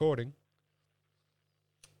Recording.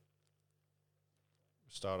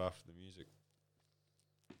 Start after the music.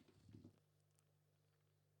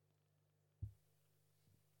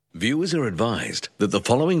 Viewers are advised that the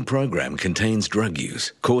following program contains drug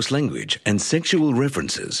use, coarse language, and sexual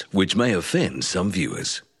references which may offend some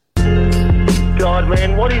viewers. God,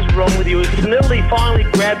 man, what is wrong with you? Snooty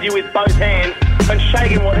finally grabbed you with both hands and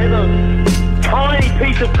shaken whatever tiny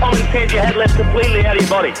piece of common sense you had left completely out of your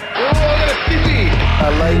body.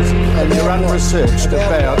 Are lazy and they're unresearched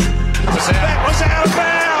about. That was out of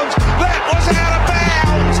bounds! That was out of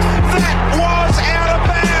bounds! That was out of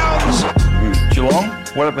bounds! Geelong?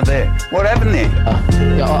 What happened there? What happened there?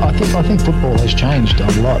 I think football has changed a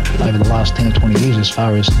lot over the last 10 or 20 years as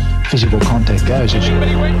far as physical contact goes. But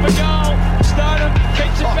he went for goal. Stoneham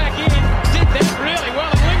keeps it back in. Did that really well.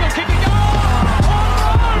 And Lingle kicked it.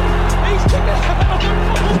 Oh! He's kicked it out of the ball.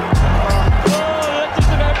 Oh, that just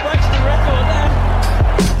about breaks the record, that.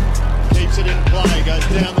 Keeps it in play. Goes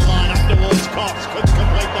down the line up towards Cox. Couldn't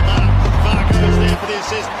complete the mark. Fargo's there for the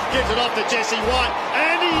assist. Gives it off to Jesse White.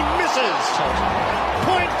 And he misses.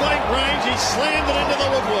 Point blank range, he slammed it into the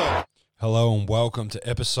woodwork. Hello and welcome to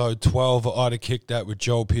episode 12 of I'd Have Kicked That with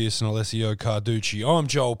Joel Pearce and Alessio Carducci. I'm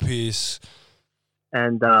Joel Pearce.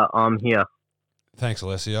 And I'm here. Thanks,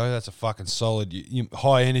 Alessio. That's a fucking corona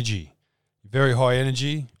high energy. Very high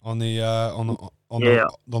energy on the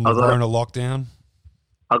Corona lockdown.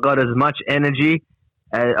 I got as much energy,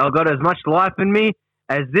 I got as much life in me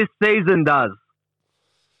as this season does.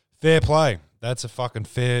 Fair play. That's a fucking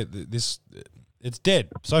fair. It's dead.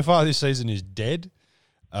 So far, this season is dead.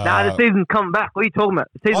 The season's come back. What are you talking about?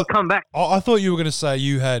 The season's come back. I thought you were going to say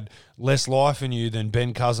you had less life in you than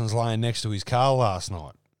Ben Cousins laying next to his car last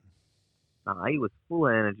night. Nah, he was full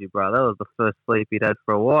of energy, bro. That was the first sleep he'd had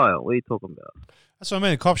for a while. What are you talking about? That's what I mean.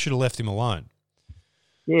 The cops should have left him alone.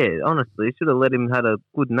 Yeah, honestly, should have let him have a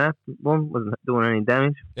good nap. One wasn't doing any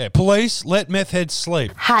damage. Yeah, police, let meth heads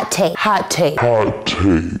sleep. Hot take.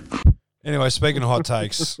 Anyway, speaking of hot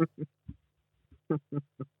takes,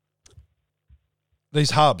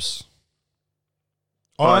 these hubs.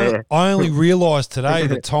 I only realised today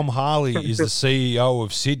that Tom Harley is the CEO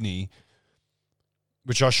of Sydney,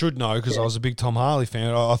 which I should know because I was a big Tom Harley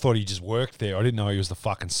fan. I thought he just worked there. I didn't know he was the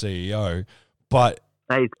fucking CEO. But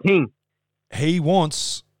he's king. He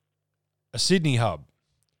wants a Sydney hub.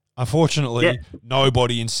 Unfortunately,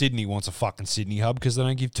 nobody in Sydney wants a fucking Sydney hub because they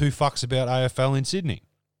don't give two fucks about AFL in Sydney.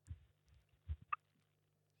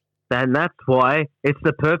 And that's why it's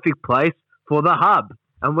the perfect place for the hub.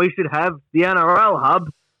 And we should have the NRL hub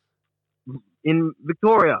in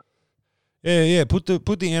Victoria. Yeah. Put the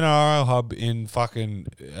NRL hub in fucking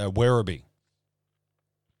Werribee.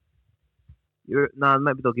 Maybe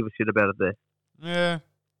they'll give a shit about it there. Yeah.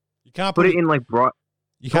 You can't put it in like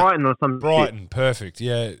Brighton or something. Brighton, shit. Perfect.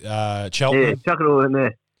 Yeah. Cheltenham. Yeah, chuck it all in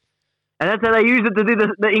there. And that's how they use it to do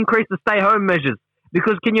the increase the stay-home measures.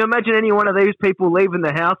 Because can you imagine any one of these people leaving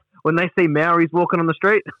the house when they see Maoris walking on the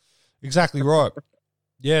street? Exactly right.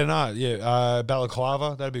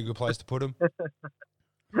 Balaclava, that'd be a good place to put him.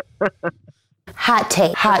 Hot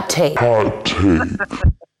take.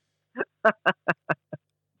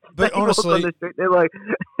 But honestly, on the street, they're like,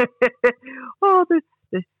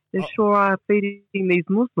 they sure are feeding these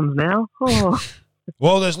Muslims now. Oh.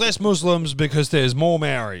 Well, there's less Muslims because there's more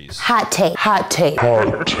Maoris. Hot take.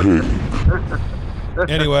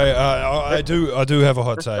 Anyway, I do have a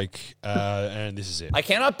hot take, and this is it. I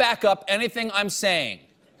cannot back up anything I'm saying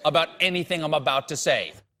about anything I'm about to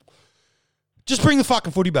say. Just bring the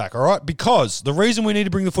fucking footy back, all right? Because the reason we need to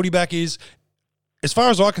bring the footy back is, as far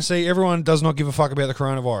as I can see, everyone does not give a fuck about the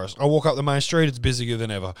coronavirus. I walk up the main street, it's busier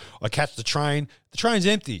than ever. I catch the train's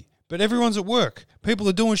empty, but everyone's at work. People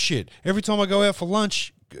are doing shit. Every time I go out for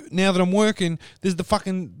lunch, now that I'm working, there's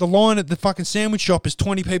the line at the fucking sandwich shop is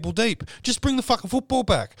 20 people deep. Just bring the fucking football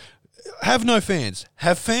back. Have no fans.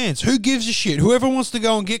 Have fans. Who gives a shit? Whoever wants to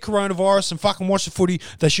go and get coronavirus and fucking watch the footy,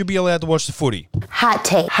 they should be allowed to watch the footy. Hot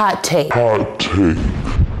take.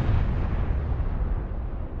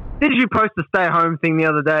 Did you post the stay-home thing the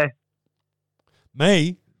other day?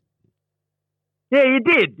 Me? Yeah, you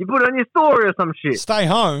did. You put it on your story or some shit. Stay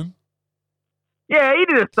home? Yeah, you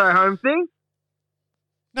did a stay-home thing.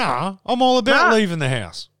 Nah, I'm all about leaving the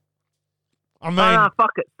house. I mean... Nah,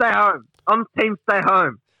 fuck it. Stay home. I'm team stay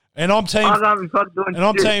home. And I'm team... I'm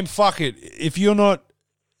team fuck it. If your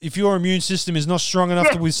immune system is not strong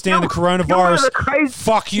enough to withstand the coronavirus,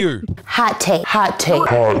 fuck you. Hot take.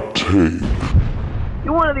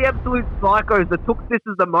 You're one of the absolute psychos that took this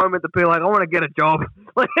as the moment to be like, I want to get a job.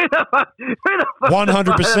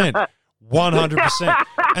 100%. 100%.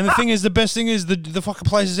 And the thing is, the best thing is the fucking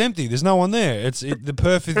place is empty. There's no one there. It's the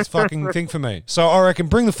perfect fucking thing for me. So I reckon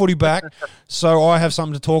bring the footy back so I have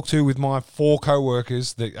something to talk to with my 4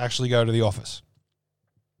 co-workers that actually go to the office.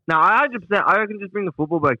 No, 100%. I reckon just bring the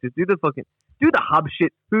football back. Just do the hub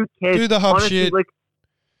shit. Who cares? Do the hub Honestly, shit. Like,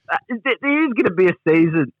 there is going to be a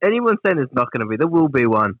season. Anyone saying there's not going to be, there will be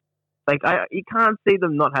one. Like, you can't see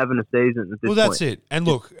them not having a season at this point. Well, that's it. And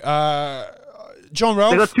look, John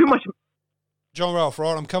Ralph. They got too much. John Ralph,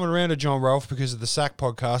 right? I'm coming around to John Ralph because of the Sack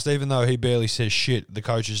podcast. Even though he barely says shit, the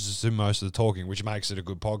coaches just do most of the talking, which makes it a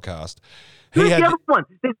good podcast. Who's the other one?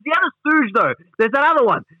 There's the other Stooge, though. There's that other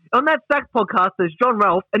one. On that Sack podcast, there's John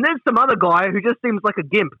Ralph, and then some other guy who just seems like a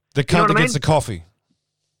gimp. The cunt that gets the coffee.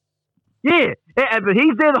 Yeah, but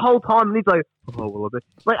he's there the whole time, and he's like, oh, well,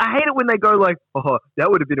 like, I hate it when they go like, oh,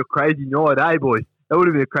 that would have been a crazy night, eh, boys? That would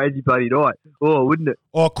have been a crazy bloody night. Oh, wouldn't it?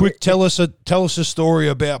 Oh, quick, tell us a story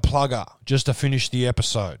about Plugger just to finish the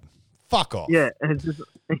episode. Fuck off. Yeah. It's just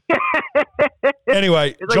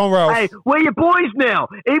anyway, it's John like, Ralph. hey, we're your boys now.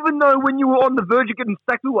 Even though when you were on the verge of getting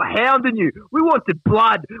sacked, we were hounding you. We wanted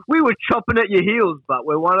blood. We were chopping at your heels, but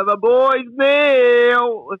we're one of the boys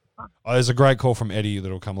now. Oh, there's a great call from Eddie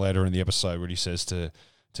that'll come later in the episode where he says to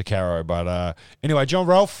Caro. But anyway, John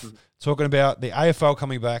Ralph talking about the AFL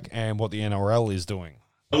coming back and what the NRL is doing.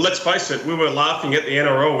 Well, let's face it, we were laughing at the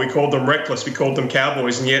NRL. We called them reckless. We called them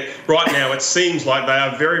cowboys. And yet, right now, it seems like they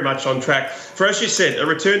are very much on track for, as you said, a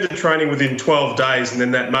return to training within 12 days and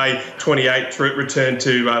then that May 28th return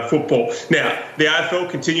to football. Now, the AFL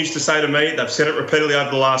continues to say to me, they've said it repeatedly over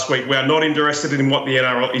the last week, we are not interested in what the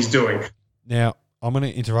NRL is doing. Now, I'm going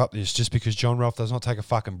to interrupt this just because John Ralph does not take a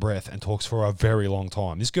fucking breath and talks for a very long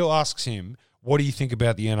time. This girl asks him, what do you think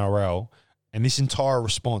about the NRL? And this entire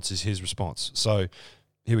response is his response. So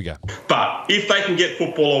here we go. But if they can get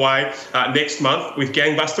football away next month with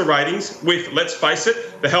gangbuster ratings, with, let's face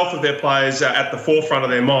it, the health of their players at the forefront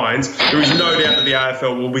of their minds, there is no doubt that the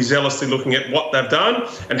AFL will be zealously looking at what they've done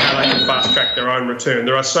and how they can fast-track their own return.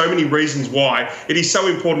 There are so many reasons why it is so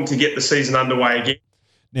important to get the season underway again.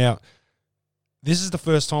 Now, this is the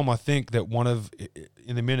first time I think that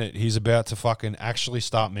in a minute, he's about to fucking actually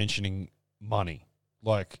start mentioning money.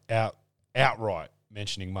 Like, outright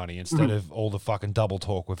mentioning money instead of all the fucking double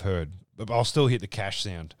talk we've heard. But I'll still hit the cash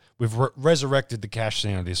sound. We've resurrected the cash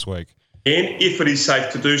sound this week. And if it is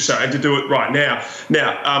safe to do so and to do it right now.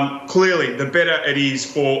 Now, clearly, the better it is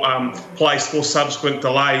for place for subsequent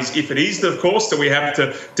delays. If it is, of course, that we have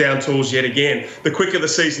to down tools yet again. The quicker the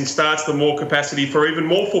season starts, the more capacity for even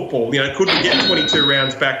more football. You know, could we get 22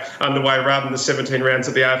 rounds back underway rather than the 17 rounds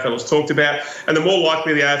that the AFL has talked about? And the more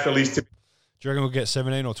likely the AFL is to... Do you reckon we'll get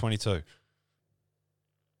 17 or 22?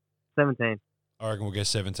 17. I reckon we'll get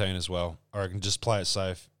 17 as well. I reckon just play it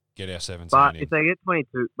safe, get our 17 But in. if they get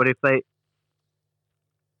 22, but if they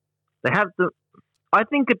have to, I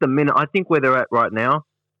think at the minute, I think where they're at right now,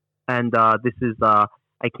 and this is, I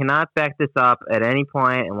cannot back this up at any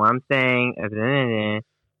point, and what I'm saying,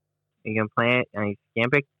 you can play it, and you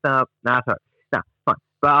can't back this up. Nah, sorry. Nah, fine.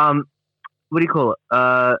 But, what do you call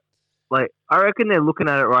it? Like, I reckon they're looking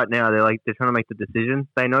at it right now. They're trying to make the decision.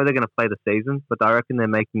 They know they're going to play the season, but I reckon they're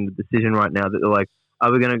making the decision right now that they're like,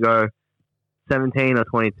 are we going to go 17 or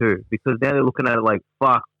 22? Because now they're looking at it like,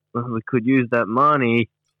 fuck, we could use that money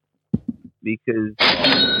because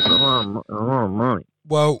a lot of money.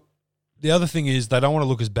 Well, the other thing is they don't want to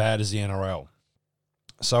look as bad as the NRL.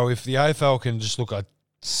 So if the AFL can just look a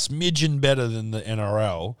smidgen better than the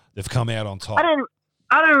NRL, they've come out on top.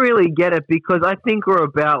 I don't really get it because I think we're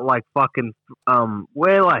about like fucking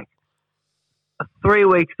we're like 3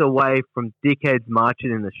 weeks away from dickheads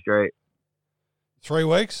marching in the street. 3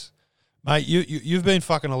 weeks? Mate, you've been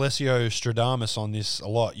fucking Alessio Stradamus on this a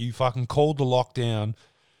lot. You fucking called the lockdown.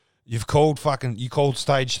 You called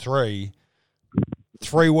stage 3.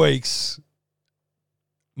 3 weeks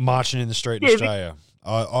marching in the street in Australia.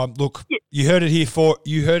 Look, you heard it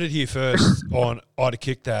here first on I to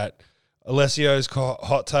Kick That. Alessio's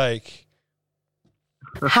hot take.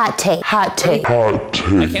 Hot take. Hot take.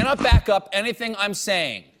 I cannot back up anything I'm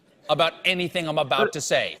saying about anything I'm about to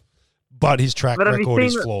say. But his track record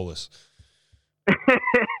is flawless.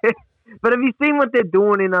 But have you seen what they're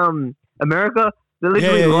doing in America? They're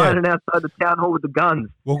literally riding outside the town hall with the guns.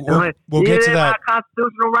 We'll get to that.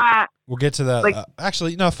 Constitutional right. We'll get to that.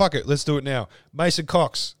 Actually, no, fuck it. Let's do it now. Mason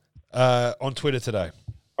Cox on Twitter today.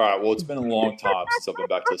 All right, well, it's been a long time since I've been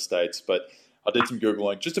back to the States, but I did some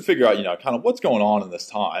Googling just to figure out, kind of what's going on in this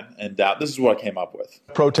time. And this is what I came up with.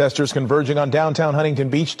 Protesters converging on downtown Huntington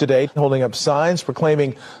Beach today, holding up signs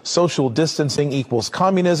proclaiming social distancing equals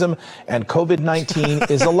communism and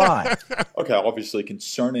COVID-19 is a lie. Okay, obviously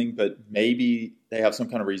concerning, but maybe they have some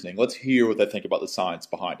kind of reasoning. Let's hear what they think about the science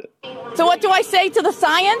behind it. So what do I say to the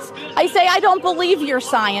science? I say I don't believe your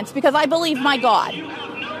science because I believe my God.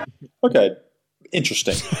 Okay.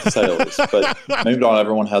 Interesting, to say the least, but maybe not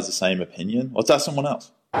everyone has the same opinion. Let's ask someone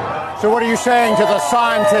else. So what are you saying to the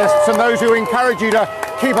scientists and those who encourage you to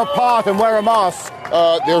keep apart and wear a mask?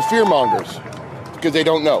 They're fearmongers because they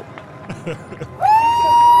don't know.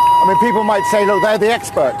 I mean, people might say, look, they're the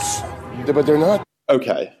experts. But they're not.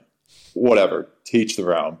 Okay, whatever, teach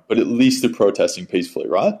their own, but at least they're protesting peacefully,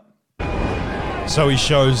 right? So he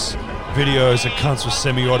shows videos of cunts with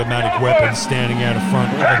semi-automatic weapons standing out in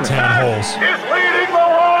front of town halls.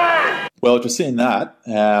 Well, after seeing that,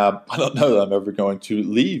 I don't know that I'm ever going to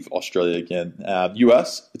leave Australia again.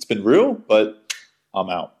 US, it's been real, but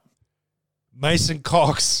I'm out. Mason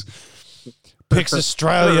Cox picks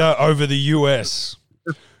Australia over the US.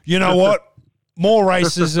 You know what? More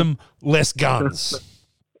racism, less guns.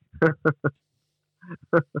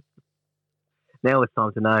 Now it's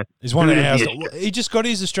time to know. He's one of ours. He just got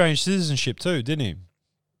his Australian citizenship too, didn't he?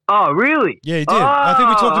 Oh, really? Yeah, he did. I think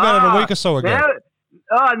we talked about it a week or so ago.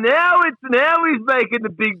 Now he's making the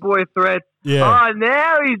big boy threats. Yeah. Oh,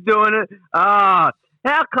 now he's doing it. How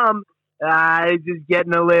come he's just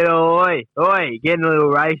getting a little getting a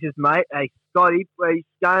little racist, mate? Hey, Scotty,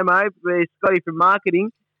 Scotty from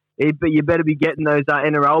marketing. But you better be getting those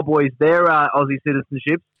NRL boys their Aussie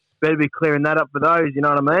citizenships. Better be clearing that up for those, you know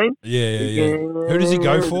what I mean? Yeah. Who does he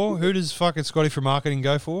go for? Who does fucking Scotty from marketing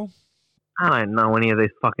go for? I don't know any of these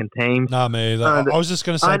fucking teams. Nah, me either. I was just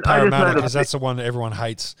going to say Parramatta because that's the one that everyone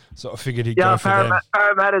hates. So I figured he'd go for them.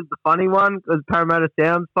 Parramatta's the funny one because Parramatta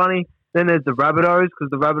sounds funny. Then there's the Rabbitohs because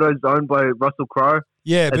the Rabbitohs are owned by Russell Crowe.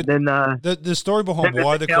 Yeah, and but then, the story behind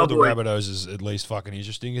why they're called the Cowboys. Rabbitohs is at least fucking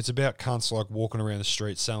interesting. It's about cunts like walking around the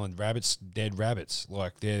street selling rabbits, dead rabbits.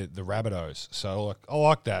 Like they're the Rabbitohs. So like I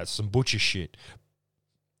like that. It's some butcher shit.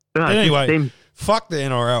 But anyway, fuck the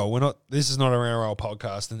NRL. This is not an NRL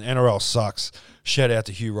podcast, and NRL sucks. Shout out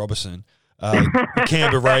to Hugh Robertson. The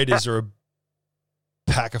Canberra Raiders are a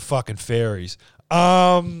pack of fucking fairies.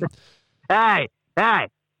 Hey,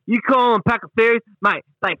 you call them pack of fairies? Mate,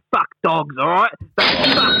 they fuck dogs, all right?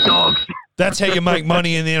 They fuck dogs. That's how you make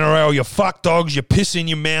money in the NRL. You fuck dogs, you piss in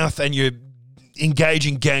your mouth, and you engage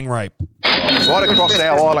in gang rape. Right across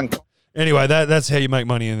our island. Anyway, that's how you make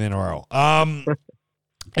money in the NRL.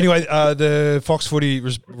 Anyway, the Fox Footy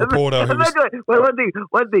reporter who was... One thing.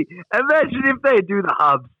 Imagine if they do the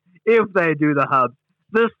hubs.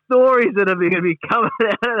 The stories that are going to be coming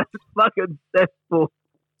out of this fucking cesspool.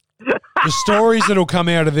 The stories that'll come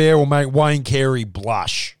out of there will make Wayne Carey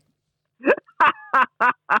blush.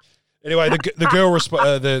 Anyway, the girl,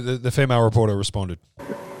 the female reporter responded.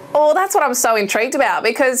 Well, that's what I'm so intrigued about,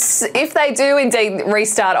 because if they do indeed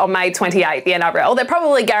restart on May 28th, the NRL, they're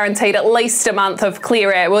probably guaranteed at least a month of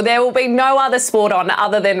clear air. Well, there will be no other sport on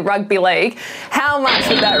other than rugby league. How much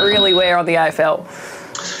would that really wear on the AFL?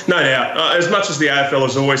 No doubt. As much as the AFL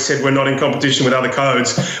has always said we're not in competition with other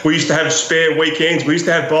codes, we used to have spare weekends, we used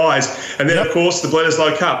to have buys, and then, of course, the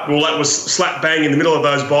Bledisloe Cup. Well, that was slap bang in the middle of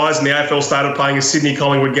those buys, and the AFL started playing a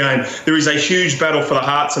Sydney-Collingwood game. There is a huge battle for the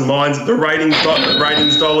hearts and minds, the ratings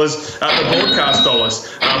dollars, the broadcast dollars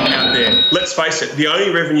out there. Let's face it, the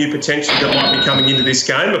only revenue potential that might be coming into this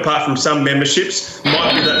game, apart from some memberships,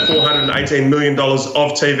 might be that $418 million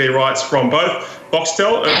of TV rights from both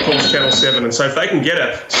Foxtel and, of course, Channel 7. And so if they can get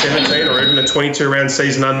a 17 or even a 22-round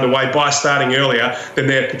season underway by starting earlier, then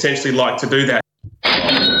they're potentially like to do that.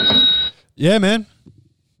 Yeah, man.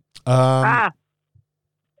 So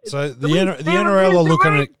the NRL are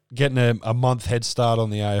looking at getting a month head start on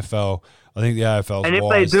the AFL. I think the AFL's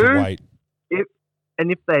wise to wait. If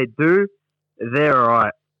they do, they're all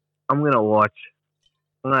right. I'm going to watch.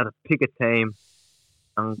 I'm going to pick a team.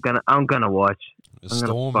 I'm gonna watch. The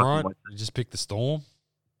Storm, right? You just pick the Storm?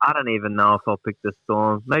 I don't even know if I'll pick the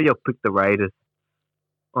Storm. Maybe I'll pick the Raiders.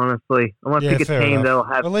 Honestly, I might pick a team that'll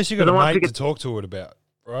have. Well, at least you got a mate to talk to it about,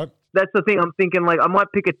 right? That's the thing. I'm thinking like I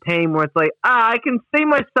might pick a team where it's like I can see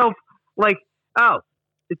myself like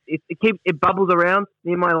it bubbles around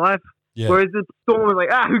in my life. Yeah. Whereas the Storm is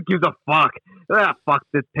like who gives a fuck? Fuck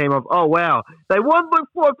this team up. Oh wow, they won like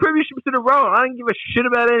 4 premierships in a row. I don't give a shit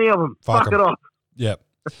about any of them. Fuck it off. Yep.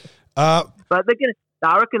 But they're gonna.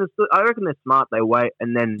 I reckon they're smart. They wait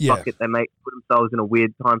and then fuck it. They put themselves in a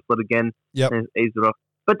weird time slot again. Yep. And ease it off.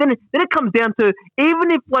 But then it comes down to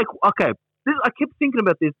even if I kept thinking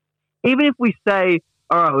about this. even if we say,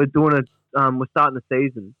 all right, we're starting the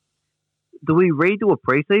season, do we redo a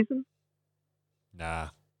preseason? Nah.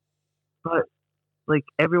 But like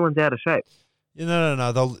everyone's out of shape. Yeah,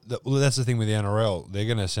 no. Well, that's the thing with the NRL. They're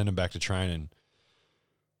going to send them back to training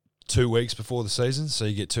 2 weeks before the season, so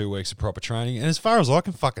you get 2 weeks of proper training. And as far as I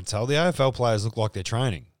can fucking tell, the AFL players look like they're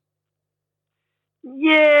training.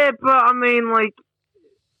 Yeah, but I mean, like,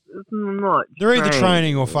 it's not. They're either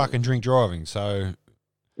training or fucking drink driving. So,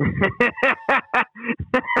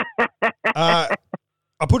 I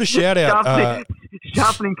put a shout out.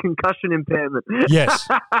 Sharpening concussion impairment. Yes.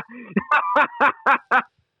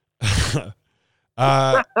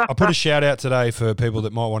 I put a shout out today for people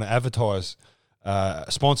that might want to advertise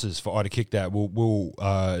sponsors for Ida Kick That. We'll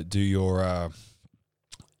do your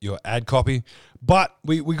ad copy. But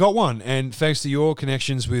we got one, and thanks to your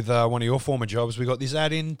connections with one of your former jobs, we got this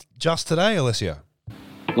ad in just today, Alessio.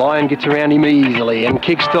 Lion gets around him easily and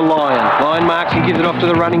kicks to Lion. Lion marks and gives it off to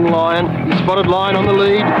the running Lion. He spotted Lion on the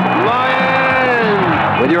lead.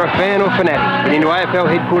 Lion! Whether you're a fan or fanatic, get into AFL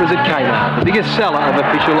headquarters at Kmart, the biggest seller of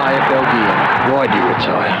official AFL gear. Why do you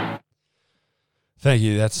retire? Thank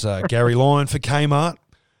you. That's Gary Lyon for Kmart.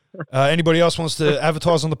 Anybody else wants to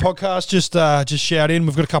advertise on the podcast, just shout in.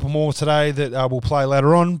 We've got a couple more today that we'll play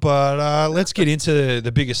later on, but let's get into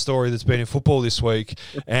the biggest story that's been in football this week.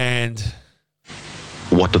 And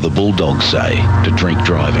what do the Bulldogs say to drink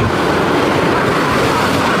driving?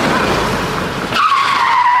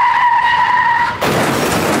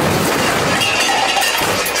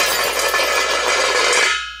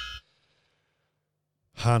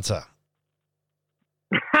 Hunter.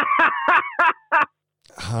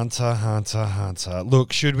 Hunter.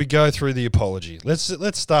 Look, should we go through the apology?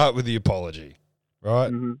 Let's start with the apology,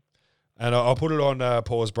 right? Mm-hmm. And I'll put it on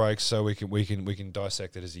pause breaks so we can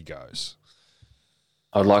dissect it as he goes.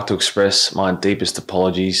 I would like to express my deepest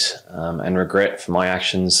apologies and regret for my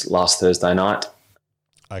actions last Thursday night.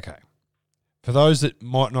 Okay. For those that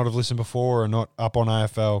might not have listened before or not up on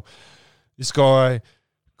AFL, this guy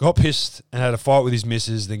got pissed and had a fight with his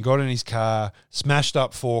missus, then got in his car, smashed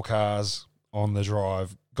up 4 cars on the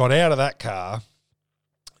drive, got out of that car,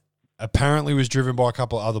 apparently was driven by a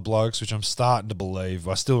couple of other blokes, which I'm starting to believe.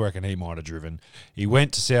 I still reckon he might have driven. He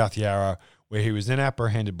went to South Yarra, where he was then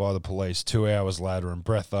apprehended by the police 2 hours later and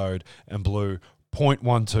breathoed and blew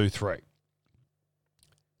 .123.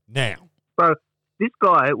 Now. So this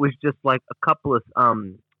guy was just like a couple of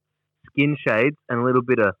skin shades and a little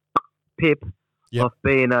bit of pip of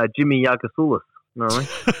being Jimmy Yagasoulis. No.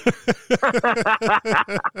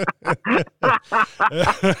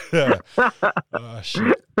 Oh,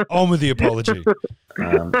 shit. On with the apology.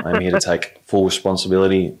 I'm here to take full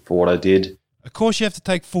responsibility for what I did. Of course you have to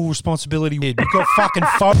take full responsibility. You've got fucking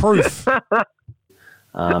proof.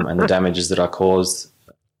 And the damages that I caused.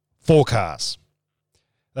 4 cars.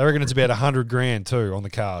 They reckon it's about $100,000 too on the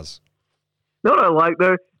cars. No, I like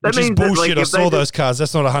though. That Which is means bullshit. That, I saw those cars.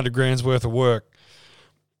 That's not $100,000 worth of work.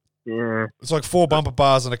 Yeah. It's like 4 bumper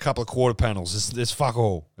bars and a couple of quarter panels. It's fuck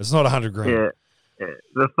all. It's not $100,000. Yeah.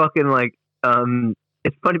 The fucking like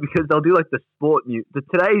it's funny because they'll do like the sport news.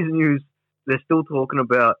 Today's news, they're still talking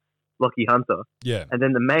about Lockie Hunter. Yeah. And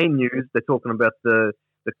then the main news, they're talking about the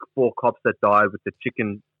 4 cops that died with the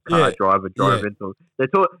chicken car driver drove into them.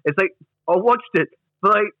 It's like I watched it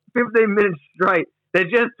for like 15 minutes straight. They're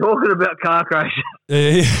just talking about car crashes.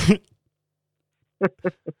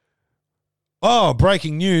 Oh,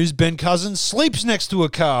 breaking news. Ben Cousins sleeps next to a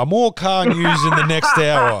car. More car news in the next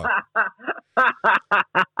hour.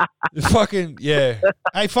 Fucking, yeah.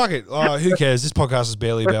 Hey, fuck it. Oh, who cares? This podcast is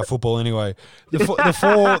barely about football anyway. The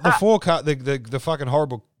fucking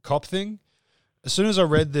horrible cop thing, as soon as I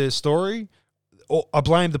read the story, I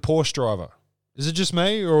blamed the Porsche driver. Is it just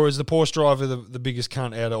me, or is the Porsche driver the biggest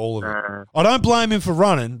cunt out of all of it? I don't blame him for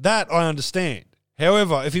running. That I understand.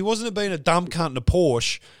 However, if he wasn't have been a dumb cunt in a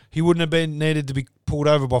Porsche, he wouldn't have been needed to be pulled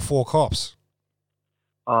over by 4 cops.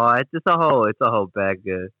 Oh, it's a whole bag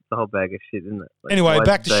of shit, isn't it? Like, anyway,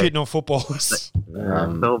 back to shitting on football. It's a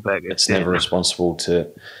whole bag of It's shit. never responsible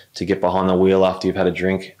to get behind the wheel after you've had a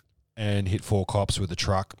drink and hit 4 cops with a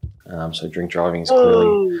truck. So drink driving is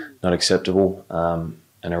clearly not acceptable,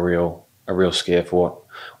 and a real scare for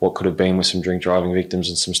what could have been with some drink driving victims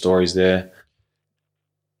and some stories there.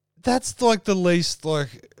 That's like the least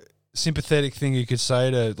sympathetic thing you could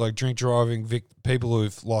say to like drink driving people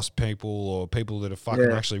who've lost people or people that have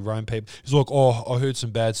fucking actually run people. It's like, oh, I heard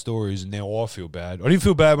some bad stories and now I feel bad. I didn't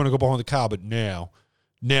feel bad when I got behind the car, but now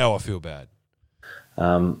I feel bad.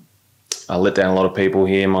 I let down a lot of people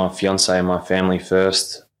here, my fiance and my family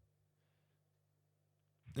first.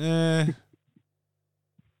 Do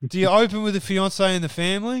you open with the fiance and the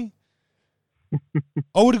family?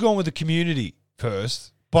 I would have gone with the community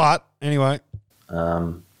first, but anyway.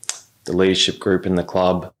 The leadership group in the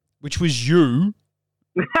club. Which was you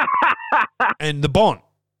and the Bont.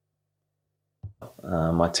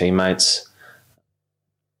 My teammates.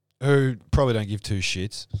 Who probably don't give two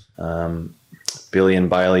shits. Billy and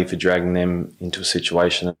Bailey for dragging them into a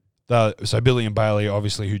situation. So Billy and Bailey,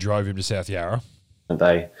 obviously, who drove him to South Yarra.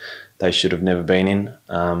 They should have never been in.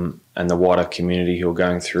 And the wider community who are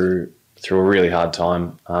going through a really hard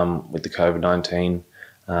time with the COVID-19.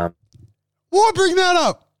 Why bring that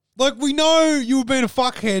up? Like, we know you were being a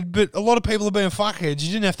fuckhead, but a lot of people are being fuckheads.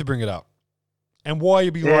 You didn't have to bring it up. And why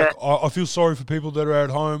you be like, I feel sorry for people that are at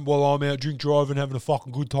home while I'm out drink driving having a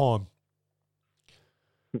fucking good time.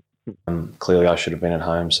 Clearly, I should have been at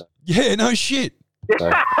home. So. Yeah, no shit.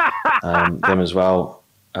 So, them as well.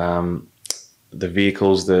 The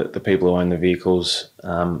vehicles, the people who own the vehicles,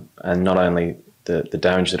 and not only the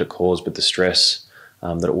damage that it caused, but the stress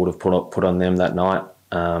that it would have put on them that night.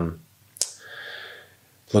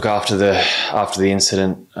 Look, after the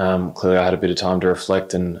incident, clearly I had a bit of time to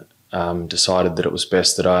reflect and decided that it was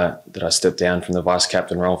best that I stepped down from the vice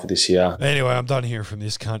captain role for this year. Anyway, I'm done hearing from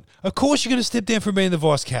this cunt. Of course you're going to step down from being the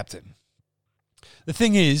vice captain. The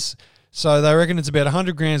thing is, so they reckon it's about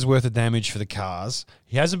 100 grand's worth of damage for the cars.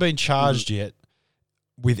 He hasn't been charged yet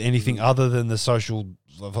with anything other than the social,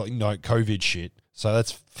 COVID shit. So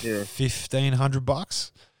that's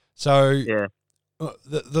 $1,500. So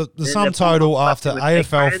the sum total after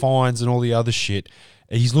AFL fines and all the other shit,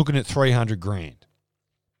 he's looking at 300 grand.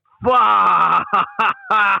 Fuck!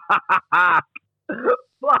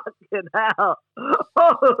 Fucking hell!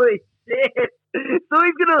 Holy shit! So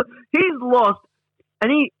he's lost,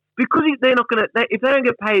 and they're not gonna, if they don't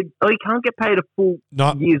get paid, he can't get paid a full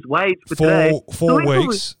year's wage for today. 4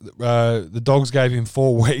 weeks. The Dogs gave him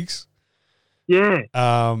 4 weeks. Yeah.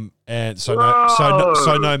 And so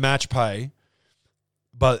no match pay,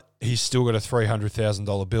 but he's still got a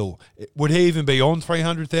 $300,000 bill. Would he even be on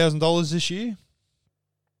 $300,000 this year?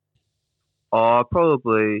 Oh,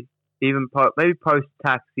 probably even maybe post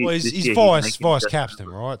tax. Well, he's vice captain,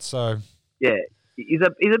 right? So yeah, he's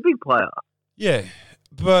a big player. Yeah,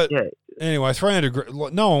 but anyway, 300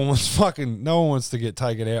 grand. No one wants to get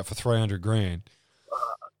taken out for 300 grand.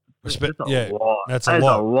 That's a lot. That's a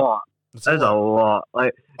lot. That's a lot.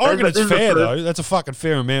 Like, I reckon it's fair though. That's a fucking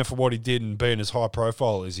fair amount for what he did and being as high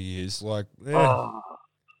profile as he is. Like, I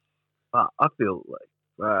feel like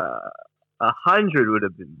 100 would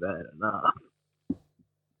have been bad enough.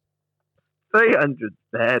 300's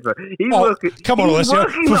bad, bro. Come on, Alessio.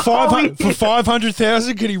 For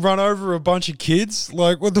 500,000, can he run over a bunch of kids?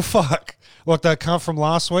 Like, what the fuck? Like that cunt from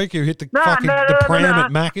last week who hit the pram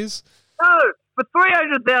at Macca's? No, for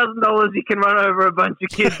 $300,000, he can run over a bunch of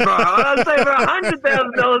kids, bro. I'd say for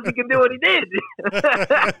 $100,000, he can do what he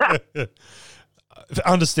did.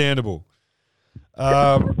 Understandable.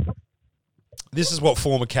 This is what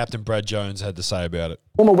former captain Brad Jones had to say about it.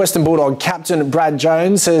 Former Western Bulldog captain Brad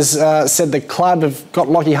Jones has said the club have got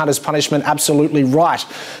Lachie Hunter's punishment absolutely right.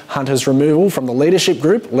 Hunter's removal from the leadership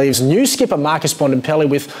group leaves new skipper Marcus Bontempelli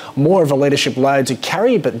with more of a leadership load to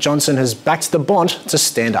carry, but Johnson has backed the Bont to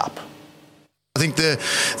stand up. I think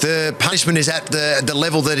the punishment is at the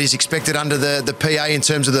level that is expected under the PA in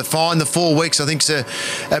terms of the fine. The 4 weeks, I think, is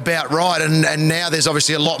about right. And now there's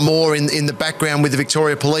obviously a lot more in the background with the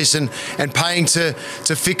Victoria Police and paying to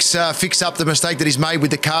fix up the mistake that he's made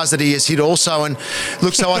with the cars that he has hit also. And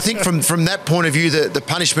look, so I think from that point of view, the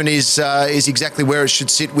punishment is exactly where it should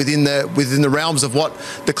sit within the realms of what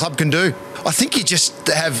the club can do. I think you just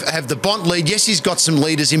have the Bont lead. Yes, he's got some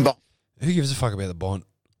leaders in behind. Who gives a fuck about the Bont?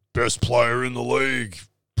 Best player in the league.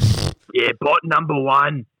 Yeah, Bont number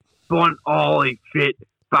one. Bont, holy shit.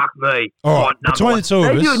 Fuck me. All right, between the two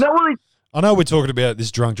of us, really... I know we're talking about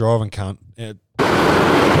this drunk driving cunt. The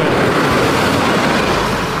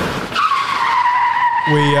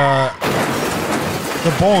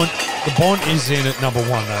Bont is in at number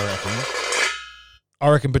one, I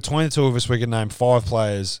reckon between the two of us, we can name 5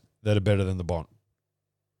 players that are better than the Bont.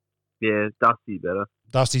 Yeah, Dusty better.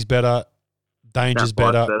 Dusty's better. Danger's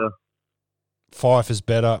better. Fife is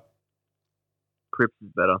better. Cripps is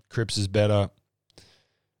better. Cripps is better.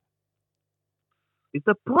 Is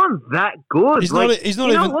the Bont that good? He's not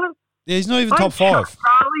even top 5. Chuck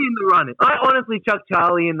Charlie in the running. I honestly chuck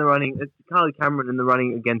Charlie in the running. It's Charlie Cameron in the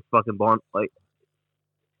running against fucking Bont. Like,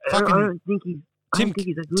 I don't think he's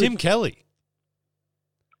that good. Tim Kelly.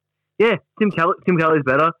 Yeah, Tim Kelly's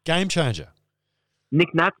better. Game changer.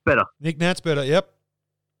 Nick Nat's better. Yep.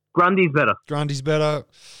 Grundy's better.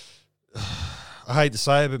 I hate to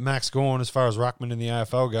say it, but Max Gawn, as far as ruckman in the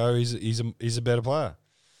AFL go, he's a better player.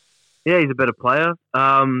 Yeah, he's a better player.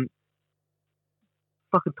 Fucking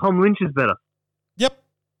Tom Lynch is better. Yep.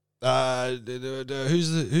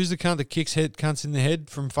 Who's the cunt that kicks cunts in the head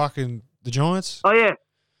from fucking the Giants? Oh yeah,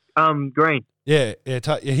 Green. Yeah,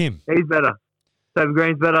 him. He's better. Toby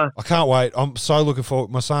Green's better. I can't wait. I'm so looking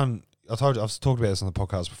forward. My son, I've talked about this on the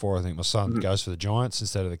podcast before. I think my son goes for the Giants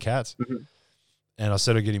instead of the Cats, and I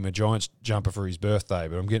said I'd get him a Giants jumper for his birthday,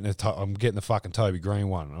 but I'm getting the fucking Toby Green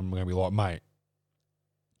one. I'm going to be like, mate,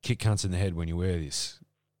 kick cunts in the head when you wear this.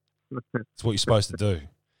 It's what you're supposed to do.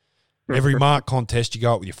 Every mark contest, you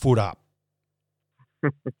go up with your foot up.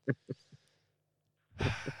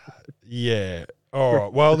 Yeah. All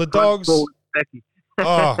right. Well, the Dogs.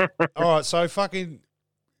 All right. So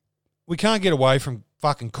we can't get away from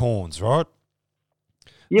fucking Corns, right?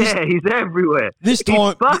 Yeah, he's everywhere. He's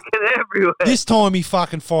fucking everywhere. This time he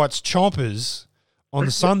fucking fights Chompers on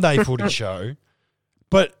the Sunday Footy show,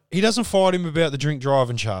 but he doesn't fight him about the drink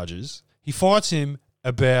driving charges. He fights him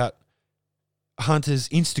about Hunter's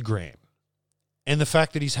Instagram and the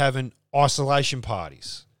fact that he's having isolation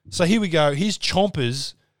parties. So here we go. Here's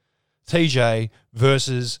Chompers, TJ,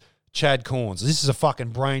 versus Chad Corns. This is a fucking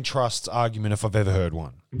brain trust argument if I've ever heard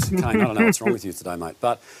one. Kane, I don't know what's wrong with you today, mate,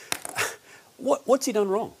 but what's he done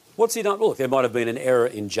wrong? What's he done? Look, there might have been an error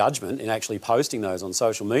in judgment in actually posting those on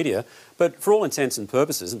social media, but for all intents and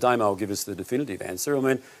purposes, and Damo will give us the definitive answer, I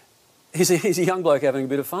mean, he's a young bloke having a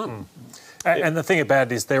bit of fun. And the thing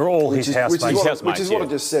about it is they're all his housemates. Which is what I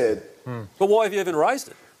just said. But why have you even raised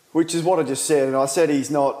it? Which is what I just said, and I said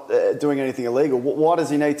he's not doing anything illegal. Why does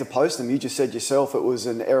he need to post them? You just said yourself it was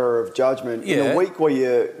an error of judgment. Yeah. In a week where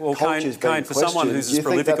your culture's being Kane, for questioned, someone who's as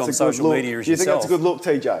prolific on social media as do you think yourself, that's a good look,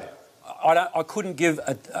 TJ? I couldn't give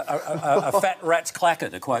a fat rat's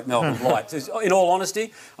clacker, to quote Melbourne Blight. In all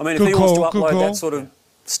honesty, I mean, if he wants to upload that sort of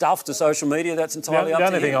stuff to social media, that's entirely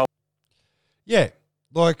up to him. Yeah,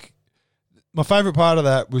 like my favourite part of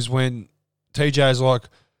that was when TJ's like,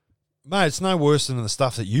 mate, it's no worse than the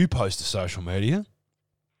stuff that you post to social media.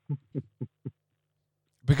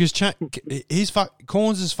 Because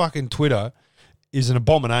Corns' fucking Twitter is an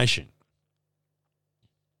abomination.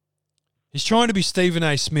 He's trying to be Stephen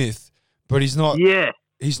A. Smith, but he's not. Yeah.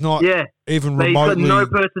 He's not even remotely. He's got no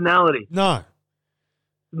personality. No.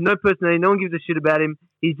 No personality. No one gives a shit about him.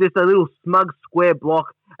 He's just a little smug square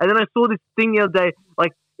block. And then I saw this thing the other day,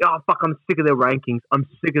 like, oh, fuck, I'm sick of their rankings. I'm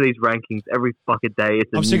sick of these rankings every fucking day.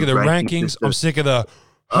 I'm sick of the rankings. I'm sick of the,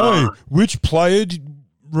 hey, which player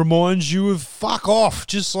reminds you of fuck off?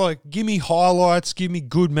 Just like, give me highlights, give me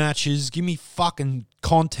good matches, give me fucking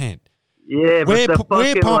content. Yeah, we're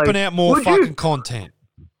pumping like, out more fucking content.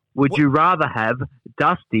 Would you rather have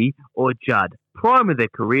Dusty or Judd? Prime of their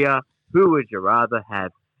career, who would you rather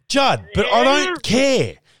have? Judd, but I don't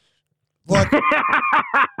care. Like,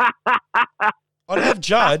 I'd have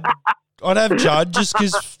Judd just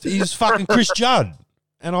because he's fucking Chris Judd.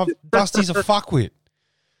 And Dusty's a fuckwit.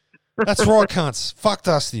 That's right, cunts. Fuck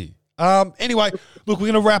Dusty. Anyway, look,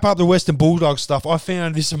 we're going to wrap up the Western Bulldog stuff. I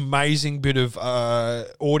found this amazing bit of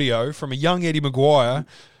audio from a young Eddie Maguire,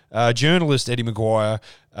 journalist Eddie Maguire,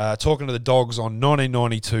 talking to the Dogs on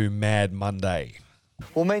 1992 Mad Monday.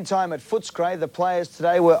 Well, meantime, at Footscray, the players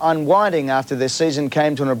today were unwinding after their season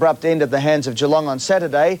came to an abrupt end at the hands of Geelong on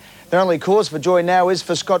Saturday. Their only cause for joy now is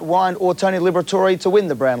for Scott Wine or Tony Liberatore to win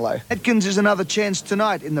the Brownlow. Atkins is another chance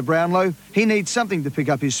tonight in the Brownlow. He needs something to pick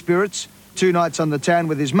up his spirits. 2 nights on the town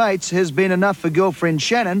with his mates has been enough for girlfriend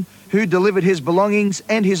Shannon, who delivered his belongings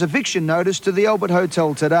and his eviction notice to the Albert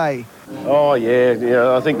Hotel today. Oh,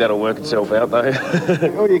 yeah, I think that'll work itself out, though.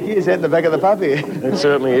 All your gear's out in the back of the puppy. It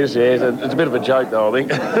certainly is, yeah. It's a bit of a joke, though, I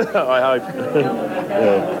think. I hope.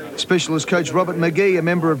 Yeah. Specialist coach Robert McGee, a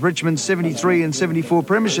member of Richmond's 73 and 74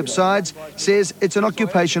 premiership sides, says it's an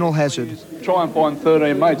occupational hazard. Try and find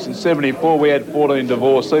 13 mates. In 74, we had 14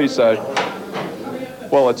 divorcees, so...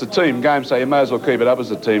 Well, it's a team game, so you may as well keep it up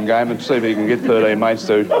as a team game and see if you can get 13 mates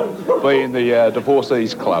to be in the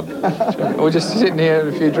divorcees club. We're just sitting here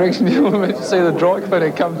having a few drinks and you want to see the dry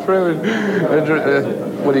cleaner come through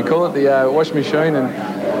and what do you call it, the wash machine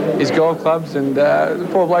and his golf clubs, and the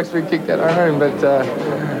poor bloke's been kicked out of home. But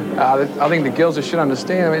I think the girls should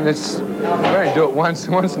understand. I mean, we only do it once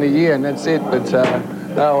in a year and that's it. But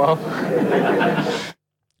oh well.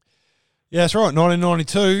 Yeah, that's right.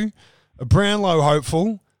 1992. A Brownlow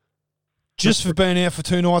hopeful, just for being out for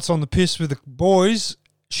 2 nights on the piss with the boys,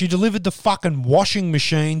 she delivered the fucking washing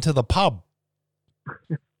machine to the pub.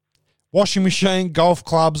 Washing machine, golf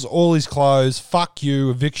clubs, all his clothes, fuck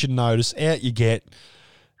you, eviction notice, out you get.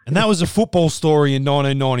 And that was a football story in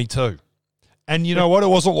 1992. And you know what? It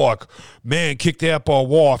wasn't like, man, kicked out by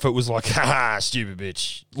wife. It was like, ha, stupid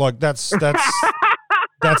bitch. Like, that's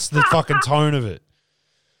That's the fucking tone of it.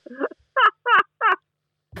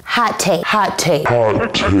 Hot take. Hot take.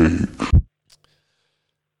 Hot take.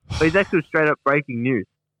 But he's actually straight up breaking news.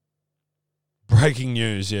 Breaking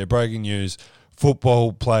news, yeah, breaking news.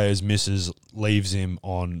 Football players misses leaves him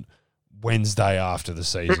on Wednesday after the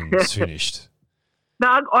season's finished. No,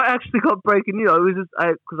 I actually got breaking news. It was just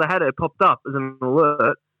because I had it popped up as an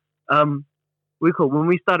alert. When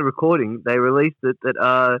we started recording, they released it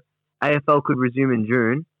that AFL could resume in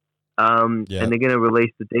June, and they're going to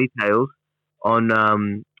release the details on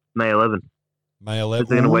May 11th. May 11th.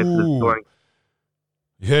 They're going to wait for the scoring.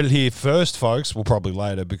 You heard it here first, folks. Well, probably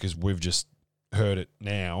later because we've just heard it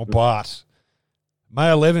now. But May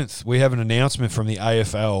 11th, we have an announcement from the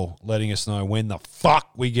AFL letting us know when the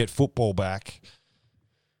fuck we get football back.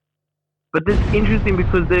 But this is interesting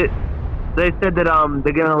because they said that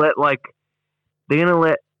they're gonna let what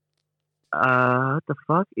the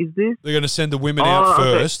fuck is this? They're gonna send the women out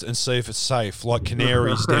first and see if it's safe, like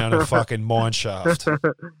canaries down a fucking mine shaft.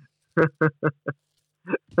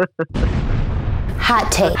 Hot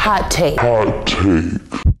take. Hot take. Hot take.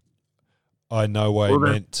 I no way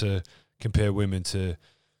meant to compare women to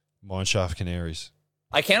mine shaft canaries.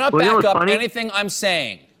 I cannot back up anything I'm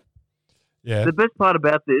saying. Yeah. The best part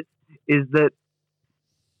about this is that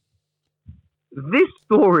this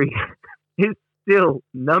story is still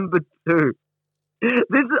number 2.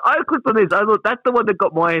 I clicked on this. I thought that's the one that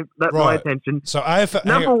got my attention. So AFL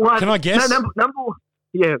number 1. Can I guess? No, number 1.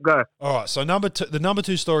 Yeah, go. All right. So the number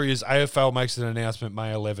 2 story is AFL makes an announcement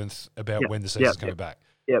May 11th about when the season's coming back.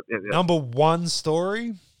 Yep. Number 1 story,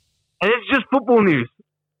 and it's just football news.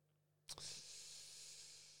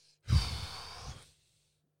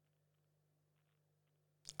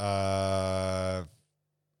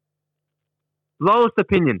 Lowest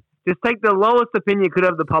opinion. Just take the lowest opinion you could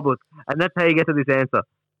have the public, and that's how you get to this answer.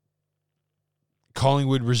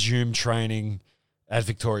 Collingwood resume training at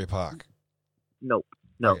Victoria Park. Nope.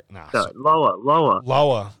 No. Okay, nah, so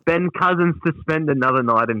lower. Ben Cousins to spend another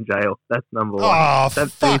night in jail. That's number 1. Oh, for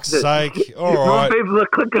fuck's sake. All right. More people are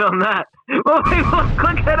clicking on that. More people are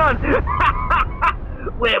clicking on.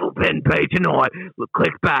 Where will Ben be tonight? Look,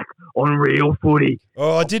 click back on Real Footy.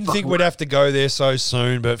 Oh, I didn't think we'd have to go there so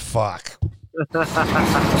soon, but fuck.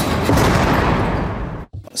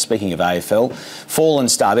 Speaking of AFL, fallen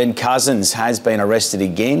star Ben Cousins has been arrested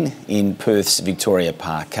again in Perth's Victoria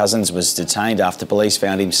Park. Cousins was detained after police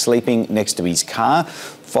found him sleeping next to his car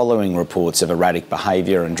following reports of erratic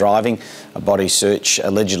behaviour and driving. A body search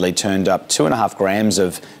allegedly turned up 2.5 grams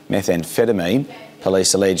of methamphetamine.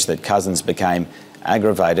 Police allege that Cousins became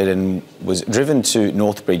aggravated and was driven to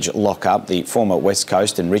Northbridge lockup. The former West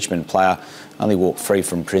Coast and Richmond player only walked free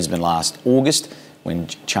from prison last August when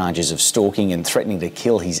charges of stalking and threatening to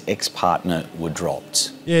kill his ex-partner were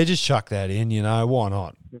dropped. Yeah, just chuck that in, why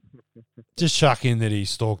not? Just chuck in that he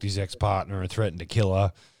stalked his ex-partner and threatened to kill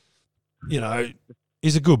her.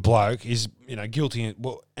 He's a good bloke. He's, guilty.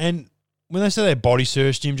 And when they say they body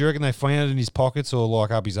searched him, do you reckon they found it in his pockets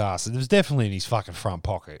or, up his ass? It was definitely in his fucking front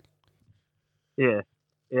pocket. Yeah.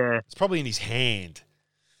 It's probably in his hand.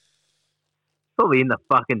 Probably in the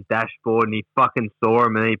fucking dashboard, and he fucking saw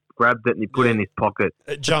him, and he grabbed it and he put it in his pocket.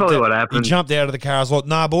 That's probably what happened. He jumped out of the car. I was like,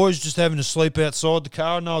 nah, boys, just having to sleep outside the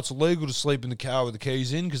car. No, it's illegal to sleep in the car with the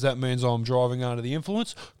keys in because that means I'm driving under the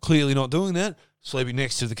influence. Clearly not doing that. Sleeping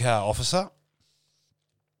next to the car, officer.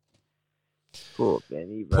 Poor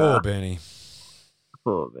Benny, bro. Poor Benny.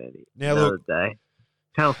 Poor Benny. Now, Another look. day.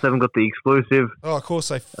 Channel 7 got the exclusive. Oh, of course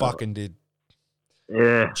they fucking did.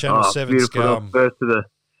 Yeah. Channel 7 scum. First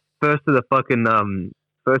to the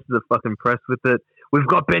fucking press with it. We've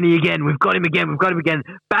got Benny again. We've got him again.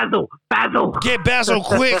 Basil. Get Basil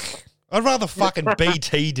quick. I'd rather fucking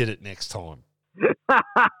BT did it next time.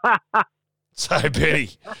 So,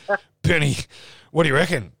 Benny, what do you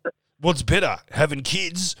reckon? What's better, having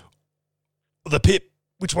kids or the pip?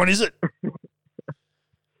 Which one is it?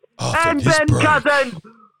 And Ben Cousins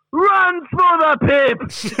runs for the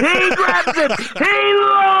pip. He grabs it. He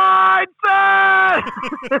lights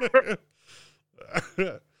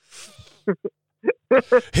it.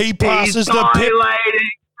 He passes the pip.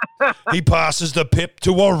 He passes the pip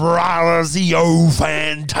to Orazio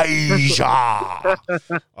Fantasia.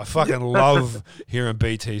 I fucking love hearing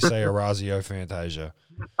BT say Orazio Fantasia.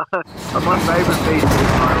 My favourite piece of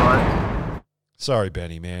this highlight. Sorry,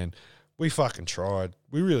 Benny, man. We fucking tried.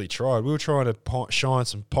 We really tried. We were trying to shine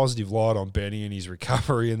some positive light on Benny and his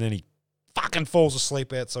recovery, and then he fucking falls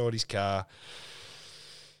asleep outside his car.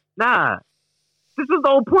 Nah. This was the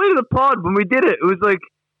whole point of the pod when we did it. It was like,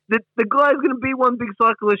 the guy's going to be one big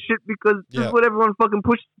cycle of shit because this is what everyone fucking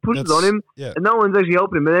pushes on him, and no one's actually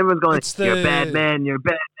helping him. And everyone's going, "You're a bad man. You're a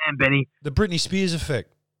bad man, Benny." The Britney Spears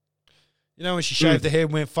effect. You know, when she shaved her head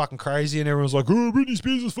and went fucking crazy, and everyone's like, "Oh, Britney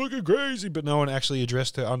Spears is fucking crazy," but no one actually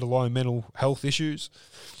addressed her underlying mental health issues.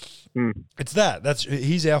 It's that.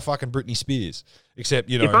 He's our fucking Britney Spears. Except,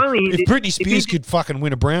 you know, if Britney Spears could fucking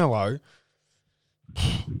win a Brownlow.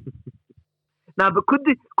 No, but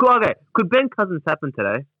could Ben Cousins happen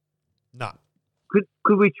today? No.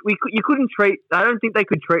 Could we? You couldn't treat. I don't think they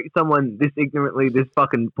could treat someone this ignorantly, this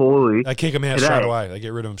fucking poorly. They kick him out straight away. They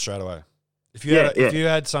get rid of him straight away. If you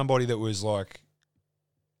had somebody that was like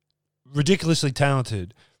ridiculously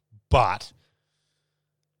talented, but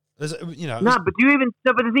there's, you know, but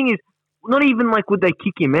the thing is, not even like would they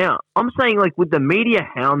kick him out. I'm saying like would the media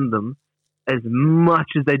hound them as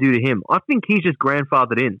much as they do to him? I think he's just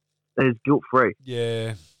grandfathered in. That is guilt free.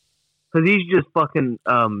 Yeah, because he's just fucking.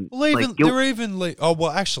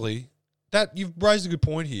 Actually, that you've raised a good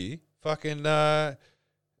point here. Fucking, I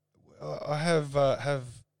have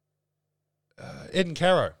Ed and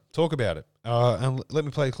Caro talk about it, and let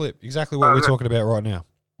me play a clip. Exactly what we're talking about right now.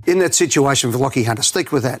 In that situation with Lachie Hunter,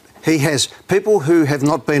 stick with that. He has people who have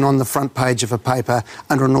not been on the front page of a paper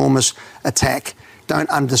under enormous attack, don't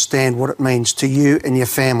understand what it means to you and your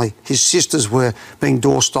family. His sisters were being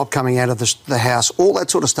doorstopped coming out of the house, all that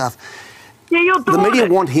sort of stuff. Yeah, the media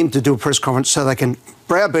want him to do a press conference so they can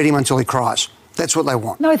browbeat him until he cries. That's what they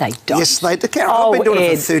want. No, they don't. Yes, they do. I've been doing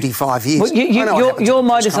it for 35 years. Well, your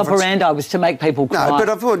modus operandi was to make people cry. No, but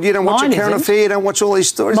I thought you don't watch a current affair, you don't watch all these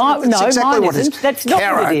stories. That's exactly what it is. That's not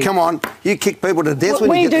Caro, what it is. come on, you kick people to death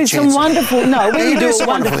when you get the chance. We do some wonderful, we do some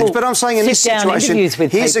wonderful things. But I'm saying in this situation, here's a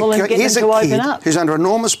kid who's under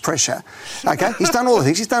enormous pressure. Okay, he's done all the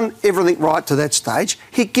things. He's done everything right to that stage.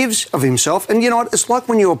 He gives of himself, and you know what? It's like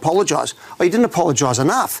when you apologise. Or you didn't apologise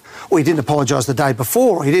enough, or you didn't apologise the day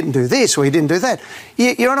before, or he didn't do this, or he didn't do that.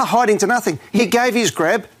 You're on a hiding to nothing. He gave his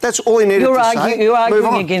grab. That's all he needed to say. You're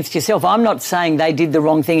arguing against yourself. I'm not saying they did the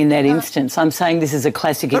wrong thing in that instance. I'm saying this is a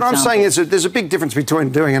classic example. But I'm saying there's a big difference between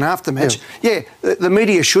doing an aftermatch. Yeah, the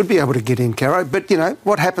media should be able to get in, Caro. But, you know,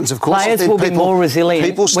 what happens, of course... Players will be more resilient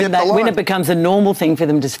people when it becomes a normal thing for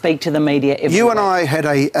them to speak to the media every You week. and I had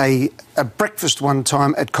a breakfast one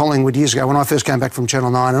time at Collingwood years ago when I first came back from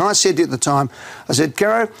Channel 9, and I said at the time, I said,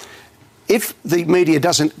 Caro, if the media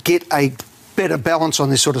doesn't get a better balance on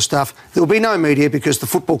this sort of stuff, there will be no media because the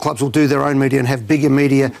football clubs will do their own media and have bigger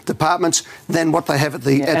media departments than what they have at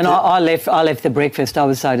the... I left the breakfast. I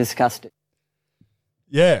was so disgusted.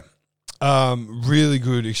 Yeah. Really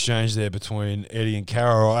good exchange there between Eddie and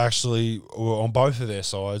Caro. Actually, on both of their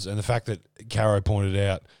sides, and the fact that Caro pointed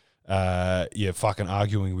out, fucking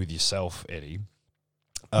arguing with yourself, Eddie.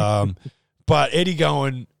 But Eddie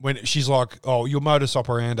going, when she's like, oh, your modus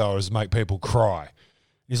operandi is make people cry.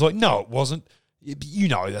 He's like, no, it wasn't. You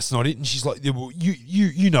know that's not it. And she's like, well,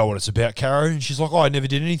 you know what it's about, Caro. And she's like, oh, I never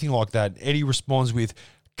did anything like that. Eddie responds with,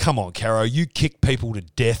 come on, Caro, you kicked people to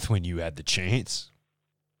death when you had the chance.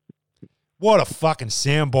 What a fucking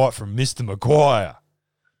soundbite from Mr. Maguire.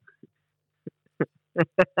 But,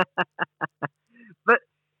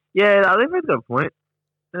 yeah, I think they've got a point.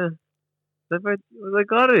 They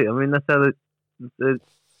got to. I mean, that's how they...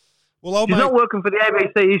 Well, she's not working for the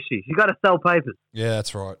ABC, is she? She's got to sell papers. Yeah,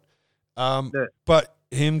 that's right. But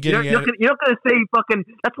him getting you're not going to see fucking.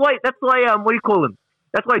 That's why. What do you call him?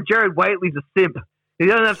 That's why Jared Waitley's a simp. He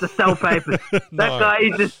doesn't have to sell papers. That guy,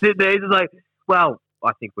 he's just sitting there. He's just like, well,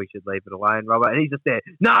 I think we should leave it alone, Robert. And he's just there.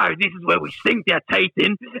 No, this is where we sink our teeth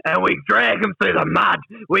in and we drag them through the mud.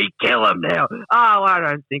 We kill them now. Oh, I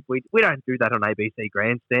don't think we don't do that on ABC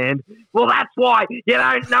Grandstand. Well, that's why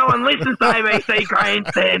no one listens to ABC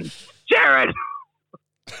Grandstand, Jared.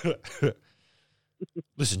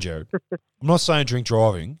 Listen, Jared. I'm not saying drink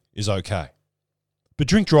driving is okay, but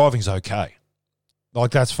drink driving's okay. Like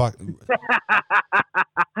that's fucking.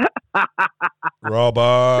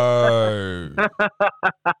 Robbo.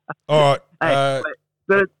 All right.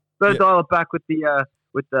 Let's dial it back with the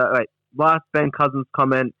last Ben Cousins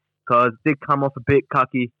comment because it did come off a bit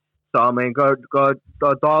cucky. So I mean, go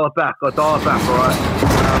dial it back.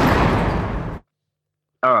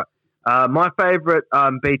 All right. My favourite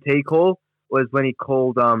BT call was when he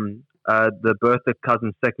called the birth of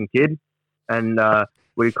Cousins' second kid, and what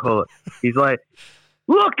do you call it? He's like,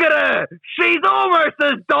 look at her! She's almost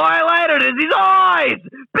as dilated as his eyes!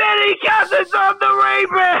 Benny Cousins on the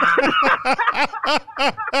rebound!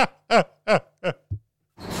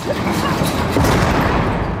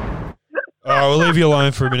 All right, we'll leave you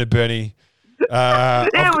alone for a minute, Benny. It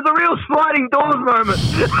was a real sliding doors moment.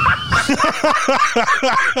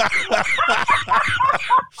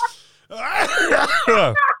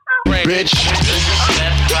 Bitch.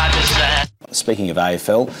 Speaking of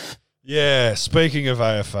AFL. Yeah, speaking of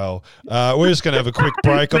AFL, we're just going to have a quick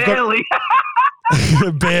break.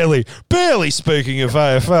 Barely speaking of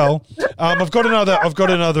AFL. I've got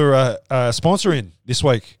another sponsor in this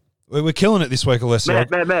week. We're killing it this week, Alessio.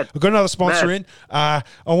 Matt. We've got another sponsor in. I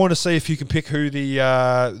want to see if you can pick who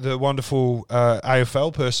the wonderful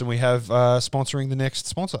AFL person we have sponsoring the next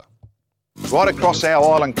sponsor. Right across our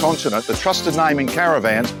island continent, the trusted name in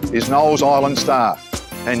caravans is Knowles Island Star.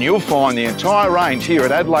 And you'll find the entire range here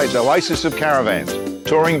at Adelaide's Oasis of Caravans.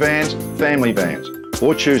 Touring vans, family vans.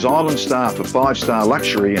 Or choose Island Star for 5-star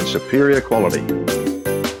luxury and superior quality.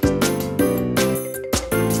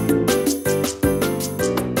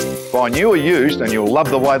 Buy new or used and you'll love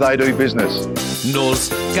the way they do business. Knowles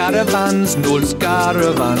Caravans, Knowles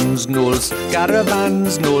Caravans, Knowles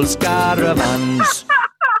Caravans, Knowles Caravans.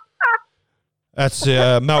 That's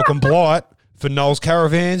Malcolm Blight for Knowles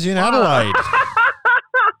Caravans in Adelaide.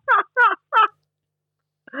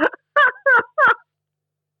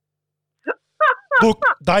 Look,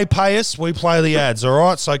 they pay us, we play the ads, all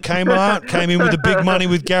right? So Kmart came in with the big money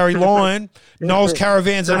with Gary Lyon. Knowles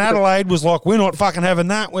Caravans in Adelaide was like, we're not fucking having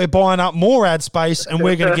that. We're buying up more ad space and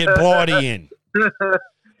we're going to get Blighty in.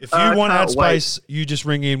 If you want ad space, you just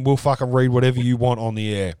ring in. We'll fucking read whatever you want on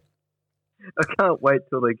the air. I can't wait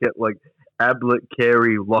till they get like Ablett,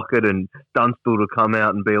 Carey, Lockett, and Dunstall to come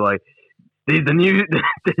out and be like, "These the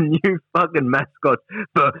new fucking mascots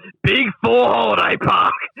for Big 4 Holiday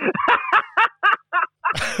Park."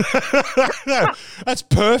 That's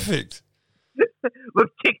perfect. We've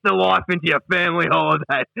kicked the life into your family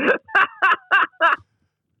holiday.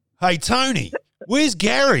 Hey, Tony, where's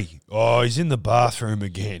Gary? Oh, he's in the bathroom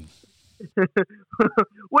again.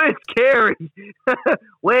 Where's Carey?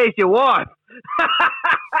 Where's your wife?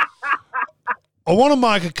 I want to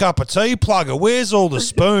make a cup of tea, Plugger. Where's all the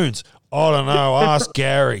spoons? I don't know. Ask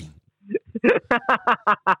Gary.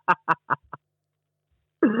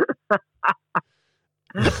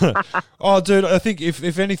 Oh, dude, I think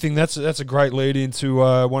if anything, that's a great lead into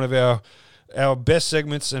one of our best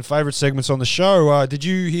segments and favourite segments on the show. Did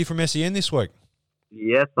you hear from SEN this week?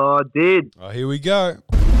 Yes, I did. Oh, here we go.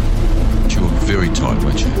 You were very tight,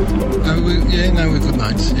 weren't you? We're good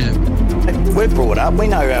mates, yeah. We're brought up, we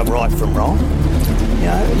know our right from wrong.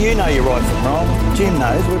 You know your right from wrong. Jim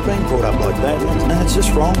knows, we've been brought up like that, and it's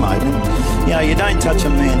just wrong, mate. And, you don't touch a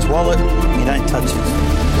man's wallet, you don't touch his...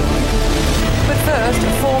 But first,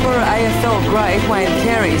 former AFL great Wayne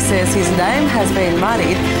Carey says his name has been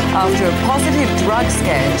muddied after a positive drug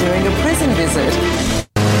scan during a prison visit.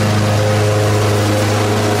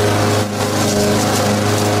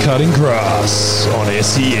 Cutting grass on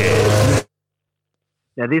SEN.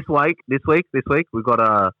 Now this week we've got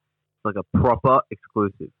a proper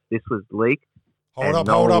exclusive. This was leaked. Hold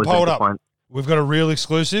up. We've got a real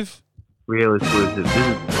exclusive. Real exclusive.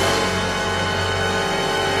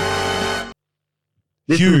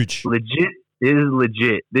 This huge. Is legit. This is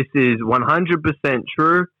legit. This is 100%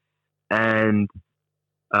 true, and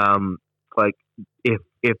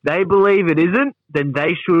if they believe it isn't, then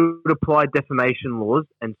they should apply defamation laws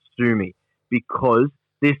and sue me, because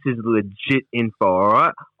this is legit info. All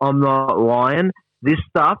right, I'm not lying. This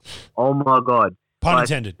stuff. Oh my god. Pun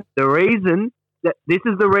intended. This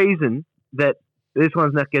is the reason that this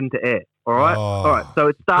one's not getting to air. All right? Oh. All right. So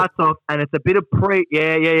it starts off, and it's a bit of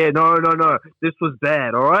Yeah. No. This was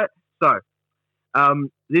bad. All right? So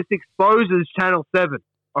this exposes Channel 7.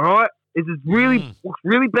 All right? This is looks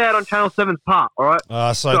really bad on Channel 7's part. All right?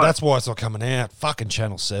 So that's why it's not coming out. Fucking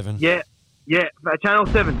Channel 7. Yeah. Channel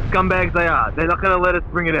 7, scumbags they are. They're not going to let us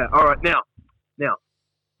bring it out. All right. Now,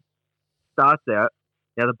 starts out.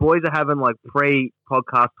 Now, the boys are having, like,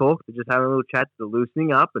 pre-podcast talk. They're just having a little chat. They're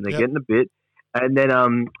loosening up, and they're getting a bit. And then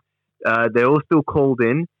they're all still called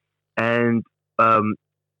in, and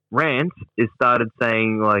Rant is started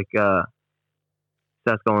saying, like,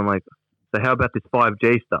 starts going, like, so how about this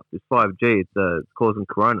 5G stuff? This 5G, it's causing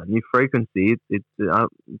corona. New frequency, it's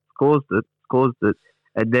caused it.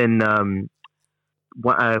 And then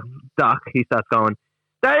Duck, he starts going,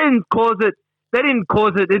 they didn't cause it.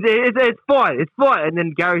 It's fine. And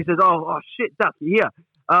then Gary says, oh shit, Duck, you're here.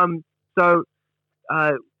 So,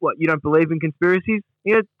 what, you don't believe in conspiracies?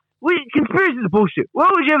 You know, conspiracies are bullshit. Why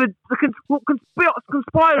would you ever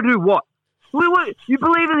conspire to do what? You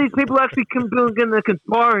believe in these people actually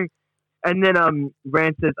conspiring? And then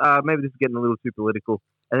Rand says, maybe this is getting a little too political.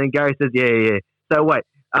 And then Gary says, yeah. So wait,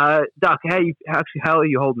 Duck, how are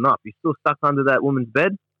you holding up? You still stuck under that woman's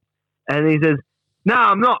bed? And he says, no,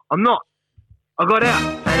 I'm not. I got out.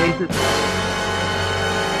 And he says,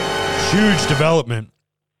 huge development.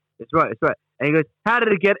 It's right. And he goes, how'd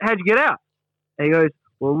you get out? And he goes,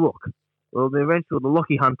 well, look. Well, the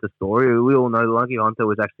Lockie Hunter story, we all know the Lockie Hunter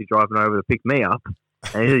was actually driving over to pick me up.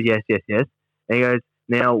 And he says, yes. And he goes,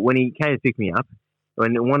 now, when he came to pick me up,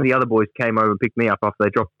 when one of the other boys came over and picked me up after they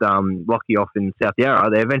dropped Lockie off in South Yarra,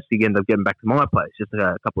 they eventually ended up getting back to my place, just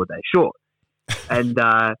a couple of days short. And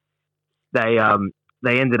they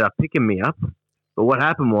ended up picking me up. But what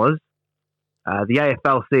happened was the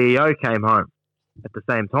AFL CEO came home at the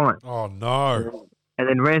same time. Oh, no. And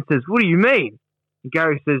then Rance says, what do you mean? And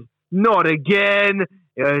Gary says, not again.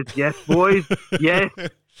 He goes, yes, boys, yes.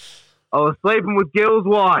 I was sleeping with Gil's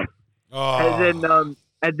wife. Oh.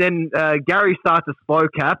 And then Gary starts a slow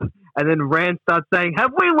cap, and then Rand starts saying,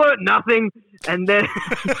 have we learnt nothing? And then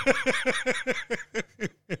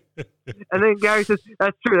and then Gary says,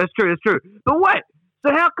 that's true. But wait,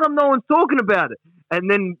 so how come no one's talking about it?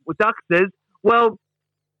 And then Duck says, well,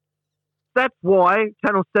 that's why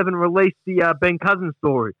Channel 7 released the Ben Cousins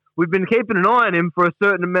story. We've been keeping an eye on him for a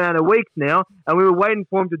certain amount of weeks now, and we were waiting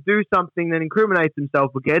for him to do something that incriminates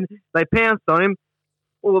himself again. They pounced on him.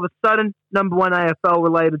 All of a sudden, number one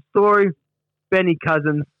AFL-related story, Benny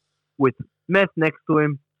Cousins with meth next to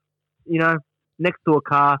him, next to a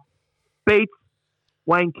car, beats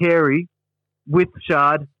Wayne Carey with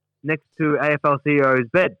Shard next to AFL CEO's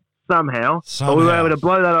bed somehow. But we were able to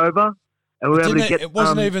blow that over, and we were able to get... It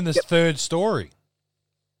wasn't even the third story.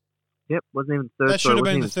 Yep, wasn't even the third story. That should have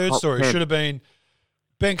been the third story. It should have been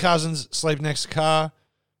Ben Cousins sleep next to car,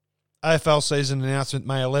 AFL season announcement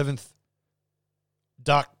May 11th,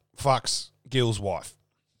 Duck fucks Gil's wife.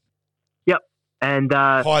 Yep. And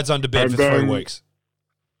hides under bed for 3 weeks.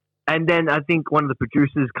 And then I think one of the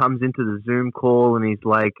producers comes into the Zoom call and he's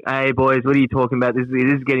like, hey, boys, what are you talking about? This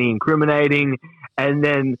is getting incriminating. And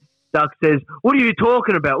then Duck says, what are you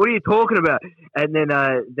talking about? And then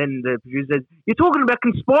the producer says, you're talking about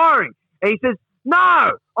conspiring. And he says,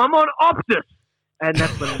 no, I'm on Optus. And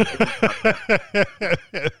that's when...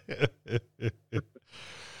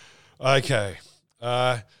 Okay.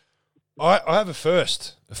 I have a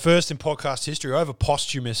first in podcast history. I have a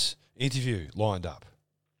posthumous interview lined up.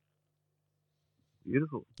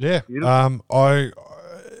 Beautiful. Yeah. Beautiful.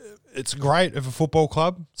 It's great of a football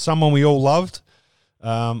club, someone we all loved.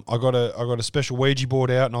 I got a special Ouija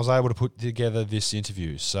board out, and I was able to put together this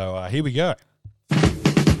interview. So here we go.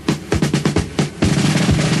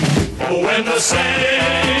 When the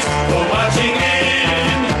Saints go marching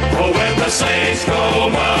in, when the Saints go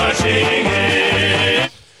marching in.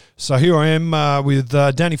 So here I am with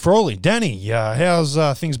Danny Frawley. Danny, how's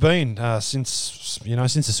things been since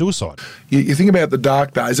the suicide? You think about the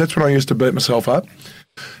dark days. That's when I used to beat myself up.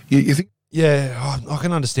 You think? Yeah, I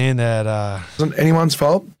can understand that. It wasn't anyone's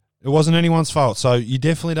fault. It wasn't anyone's fault. So you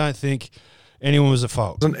definitely don't think anyone was at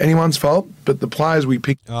fault. It wasn't anyone's fault, but the players we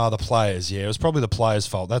picked. Oh, the players, yeah. It was probably the players'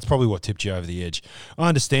 fault. That's probably what tipped you over the edge. I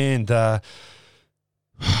understand.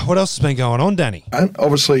 What else has been going on, Danny?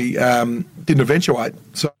 Obviously, didn't eventuate.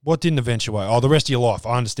 So what didn't eventuate? Oh, the rest of your life.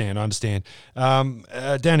 I understand.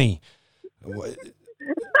 Danny,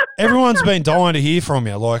 everyone's been dying to hear from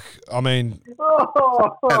you. Like, I mean...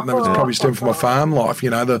 That probably stemmed from my farm life.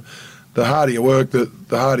 The harder you work, the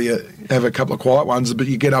harder you have a couple of quiet ones, but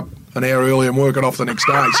you get up an hour early and work it off the next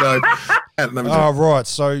day. So... Oh, right.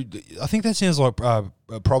 So I think that sounds like a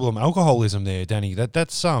problem alcoholism there, Danny.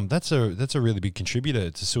 That's a really big contributor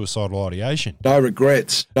to suicidal ideation. No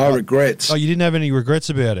regrets. Oh, you didn't have any regrets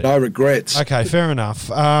about it? No regrets. Okay, fair enough.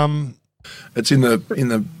 It's in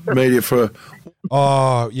the media for...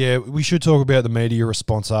 Oh, yeah, we should talk about the media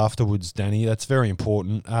response afterwards, Danny. That's very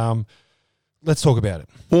important. Let's talk about it.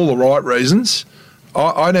 All the right reasons.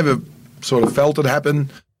 I never sort of felt it happen.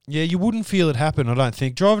 Yeah, you wouldn't feel it happen, I don't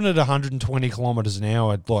think. Driving at 120 kilometres an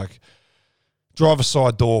hour, like driver's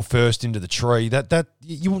side door first into the tree,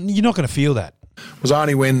 you're not going to feel that. It was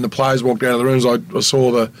only when the players walked out of the rooms I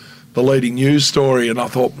saw the leading news story and I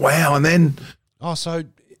thought, wow, and then... Oh, so,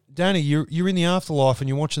 Danny, you're in the afterlife and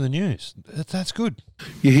you're watching the news. That's good.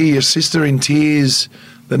 You hear your sister in tears.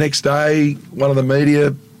 The next day, one of the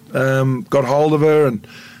media got hold of her and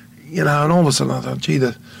all of a sudden I thought, gee,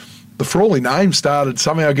 the Frawley name started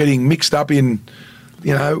somehow getting mixed up in,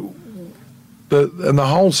 the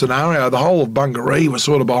whole scenario, the whole of Bungaree was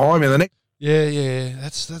sort of behind me. Yeah,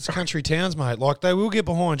 that's country towns, mate. Like, they will get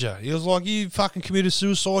behind you. It was like, you fucking committed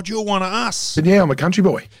suicide, you're one of us. And yeah, I'm a country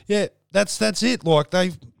boy. Yeah, that's it. Like,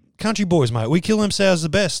 country boys, mate. We kill themselves the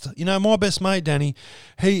best. My best mate, Danny,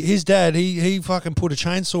 his dad, he fucking put a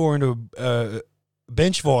chainsaw into a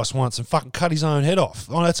bench vise once and fucking cut his own head off.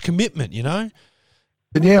 Oh, that's commitment,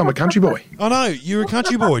 And yeah, I'm a country boy. I know, you're a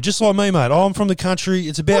country boy, just like me, mate. I'm from the country.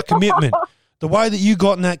 It's about commitment. The way that you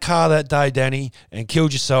got in that car that day, Danny, and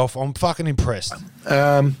killed yourself, I'm fucking impressed.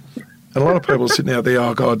 And a lot of people are sitting out there,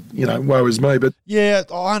 oh, God, woe is me. But yeah,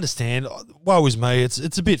 I understand. Woe is me.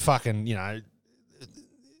 It's a bit fucking, they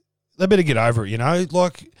better get over it,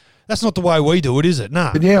 Like, that's not the way we do it, is it?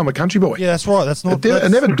 No. But yeah, I'm a country boy. Yeah, that's right. That's not.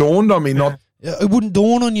 It never dawned on me not. It wouldn't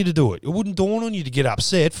dawn on you to do it. It wouldn't dawn on you to get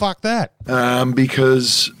upset. Fuck that.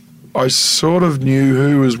 Because I sort of knew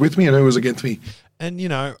who was with me and who was against me. And,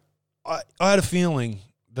 I had a feeling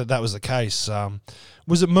that was the case.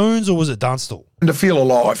 Was it Moons or was it Dunstall? And to feel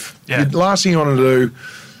alive. Yeah. The last thing you want to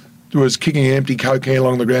do was kicking an empty Coke can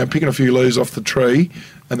along the ground, picking a few leaves off the tree,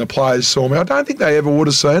 and the players saw me. I don't think they ever would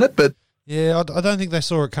have seen it, but... Yeah, I don't think they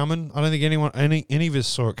saw it coming. I don't think any of us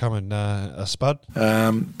saw it coming, Spud.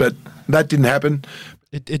 But that didn't happen.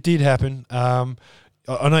 It did happen. I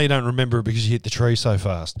know you don't remember it because you hit the tree so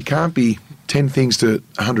fast. You can't be 10 things to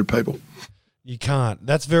 100 people. You can't.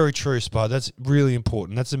 That's very true, Spud. That's really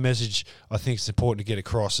important. That's a message I think it's important to get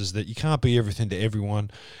across, is that you can't be everything to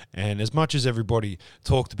everyone. And as much as everybody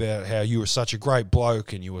talked about how you were such a great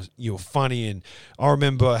bloke and you were funny, and I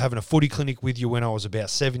remember having a footy clinic with you when I was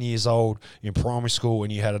about 7 years old in primary school,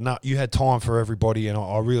 and you had time for everybody, and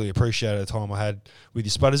I really appreciated the time I had with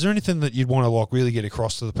you. Spud, is there anything that you'd want to really get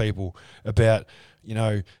across to the people about,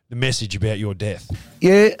 the message about your death?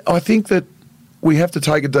 Yeah, I think that we have to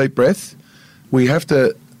take a deep breath. We have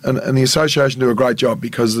to, and the association do a great job,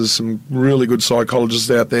 because there's some really good psychologists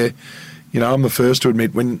out there. I'm the first to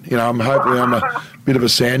admit when, hopefully I'm a bit of a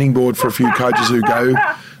sounding board for a few coaches who go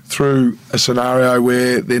through a scenario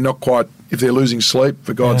where they're not quite, if they're losing sleep,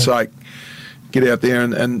 for God's sake, get out there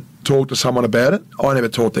and talk to someone about it. I never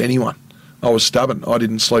talked to anyone. I was stubborn. I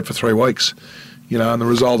didn't sleep for 3 weeks, and the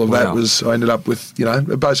result of that was I ended up with,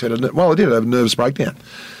 basically I did have a nervous breakdown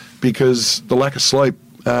because the lack of sleep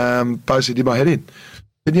basically did my head in.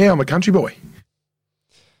 And yeah, I'm a country boy.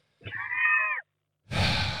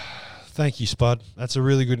 Thank you, Spud. That's a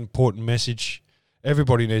really good, important message.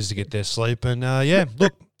 Everybody needs to get their sleep. And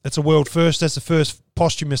look, it's a world first. That's the first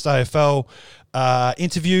posthumous AFL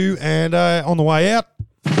interview. And on the way out.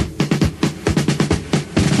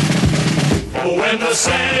 When the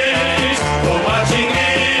Saints go marching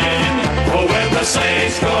in, when the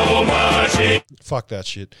Saints go marching. Fuck that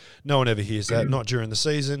shit. No one ever hears that. Not during the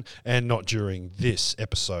season and not during this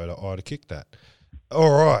episode. I'd have kicked that.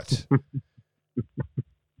 All right.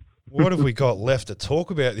 What have we got left to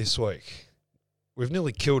talk about this week? We've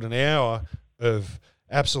nearly killed an hour of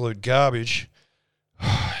absolute garbage.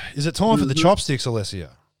 Is it time for the chopsticks, Alessio?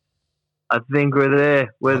 I think we're there.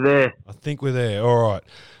 I think we're there. All right.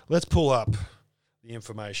 Let's pull up the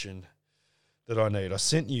information that I need. I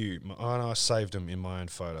sent you, and I saved them in my own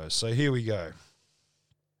photos. So here we go.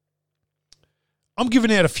 I'm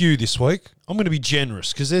giving out a few this week. I'm going to be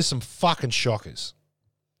generous because there's some fucking shockers.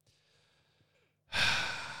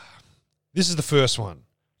 This is the first one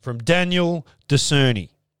from Daniel DeCerny.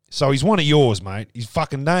 So he's one of yours, mate. His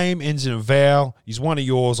fucking name ends in a vowel. He's one of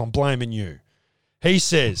yours. I'm blaming you. He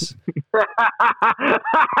says,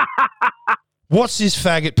 what's this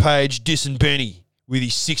faggot page dissing Benny with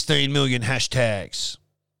his 16 million hashtags?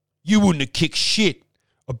 You wouldn't have kicked shit.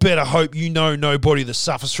 I better hope you know nobody that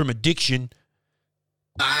suffers from addiction.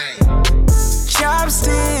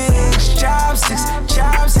 Chopsticks, chopsticks,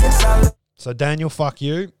 chopsticks. So Daniel, fuck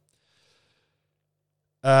you.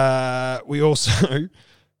 We also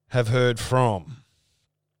have heard from.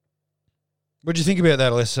 What do you think about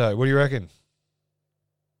that, Alessio? What do you reckon?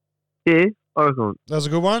 Yeah, I reckon. That was a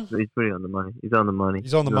good one? He's pretty on the money. He's on the money.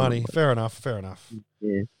 He's on the money. Fair enough.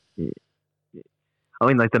 Yeah. I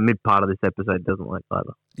mean, the mid part of this episode doesn't like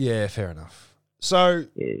either. Yeah, fair enough. So,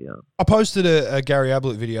 I posted a Gary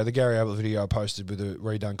Ablett video. The Gary Ablett video I posted with a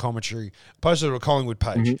redone commentary. I posted it on a Collingwood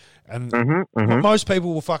page. And most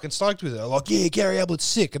people were fucking stoked with it. They're like, yeah, Gary Ablett's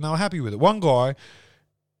sick. And they were happy with it. One guy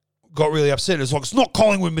got really upset. It was like, it's not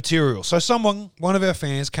Collingwood material. So one of our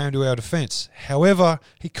fans came to our defence. However,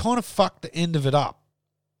 he kind of fucked the end of it up.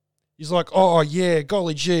 He's like, oh, yeah,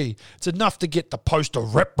 golly gee, it's enough to get the poster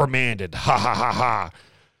reprimanded. Ha, ha, ha, ha.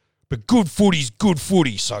 But good footy's good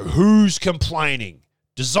footy, so who's complaining?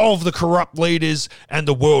 Dissolve the corrupt leaders and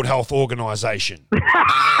the World Health Organization.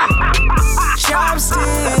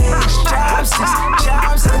 Chopsticks, chopsticks,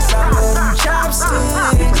 chopsticks, chopsticks,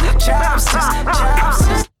 chopsticks,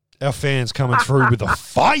 chopsticks. Our fans coming through with a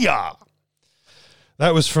fire.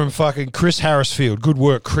 That was from fucking Chris Harrisfield. Good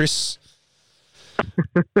work, Chris.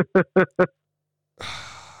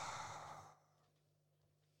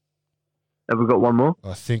 Have we got one more?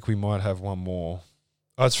 I think we might have one more.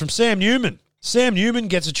 Oh, it's from Sam Newman. Sam Newman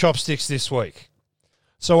gets a chopsticks this week.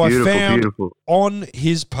 So I found on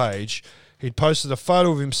his page, he'd posted a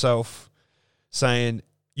photo of himself saying,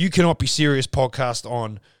 "You cannot be serious" podcast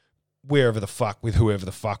on wherever the fuck with whoever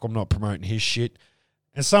the fuck. I'm not promoting his shit.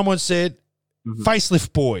 And someone said,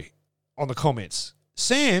 "Facelift boy" on the comments.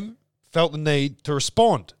 Sam felt the need to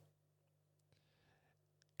respond.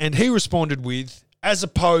 And he responded with, "As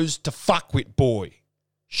opposed to fuckwit boy.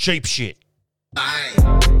 Sheep shit."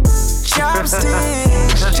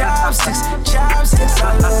 Chopsticks, chopsticks, chopsticks,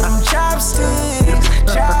 I love them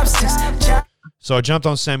chopsticks, chopsticks. So I jumped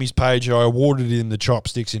on Sammy's page. I awarded him the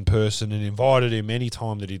chopsticks in person and invited him any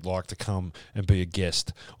time that he'd like to come and be a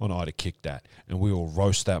guest on Ida Kick That. And we will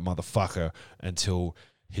roast that motherfucker until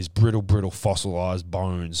his brittle, fossilized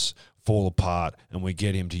bones fall apart and we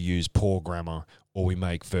get him to use poor grammar, or we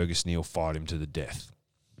make Fergus Neal fight him to the death.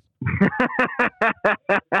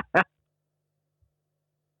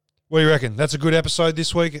 What do you reckon? That's a good episode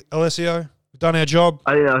this week, Alessio? We've done our job?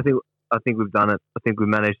 I think we've done it. I think we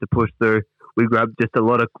managed to push through. We grabbed just a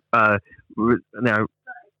lot of, we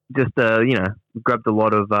grabbed a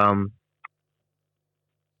lot of,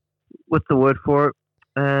 what's the word for it?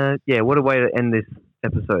 What a way to end this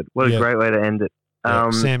episode. What a great way to end it.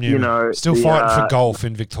 Sam Newman, still fighting for golf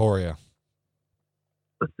in Victoria.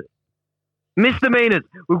 Misdemeanors.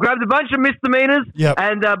 We grabbed a bunch of misdemeanors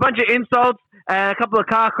and a bunch of insults and a couple of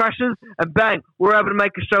car crashes, and bang, we're able to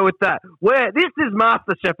make a show with that. This is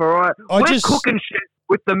MasterChef, all right? We're cooking shit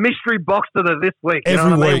with the mystery box of this week.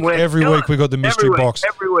 Every week we got the mystery box.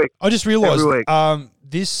 Every week. I just realised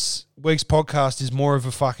this week's podcast is more of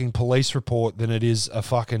a fucking police report than it is a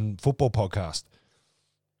fucking football podcast.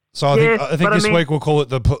 So I think this week we'll call it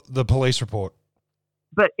the police report.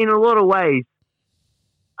 But in a lot of ways,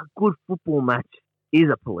 a good football match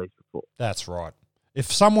is a police report. That's right. If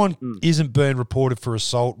someone isn't being reported for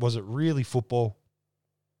assault, was it really football?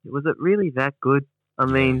 Was it really that good? I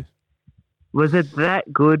mean, was it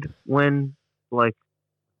that good when, like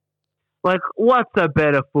what's a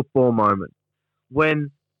better football moment?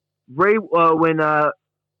 When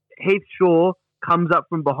Heath Shaw comes up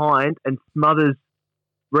from behind and smothers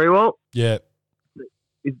Rewalt? Yeah.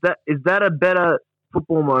 Is that a better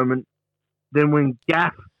football moment than when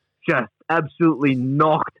Gaff just absolutely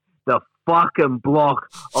knocked the fucking block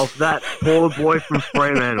off that poor boy from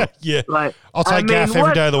Fremantle? Yeah. I'll take Gaff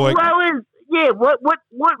every day of the week.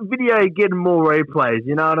 What video are getting more replays?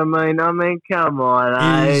 You know what I mean? I mean, come on.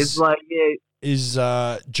 Is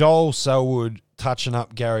Joel Selwood touching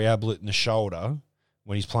up Gary Ablett in the shoulder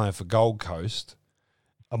when he's playing for Gold Coast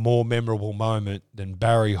a more memorable moment than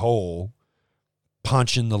Barry Hall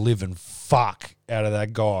punching the living fuck out of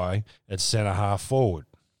that guy at centre half forward?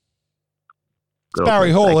 It's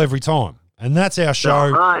Barry Hall every time. And that's our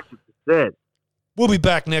show. 100%. We'll be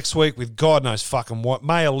back next week with God knows fucking what.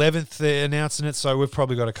 May 11th, they're announcing it, so we've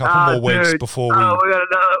probably got a couple more weeks before we...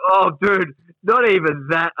 dude, not even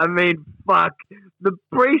that. I mean, fuck. The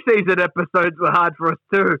preseason episodes were hard for us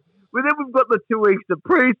too. But then we've got the 2 weeks of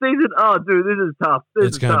preseason. Oh, dude, this is tough.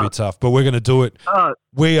 It's going to be tough, but we're going to do it.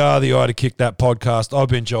 We are the Ida Kick That podcast. I've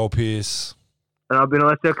been Joel Pearce. And I've been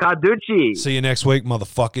Alessio Carducci. See you next week,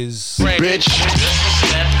 motherfuckers. Bitch.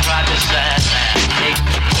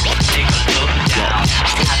 Take a look down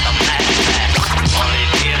at the man.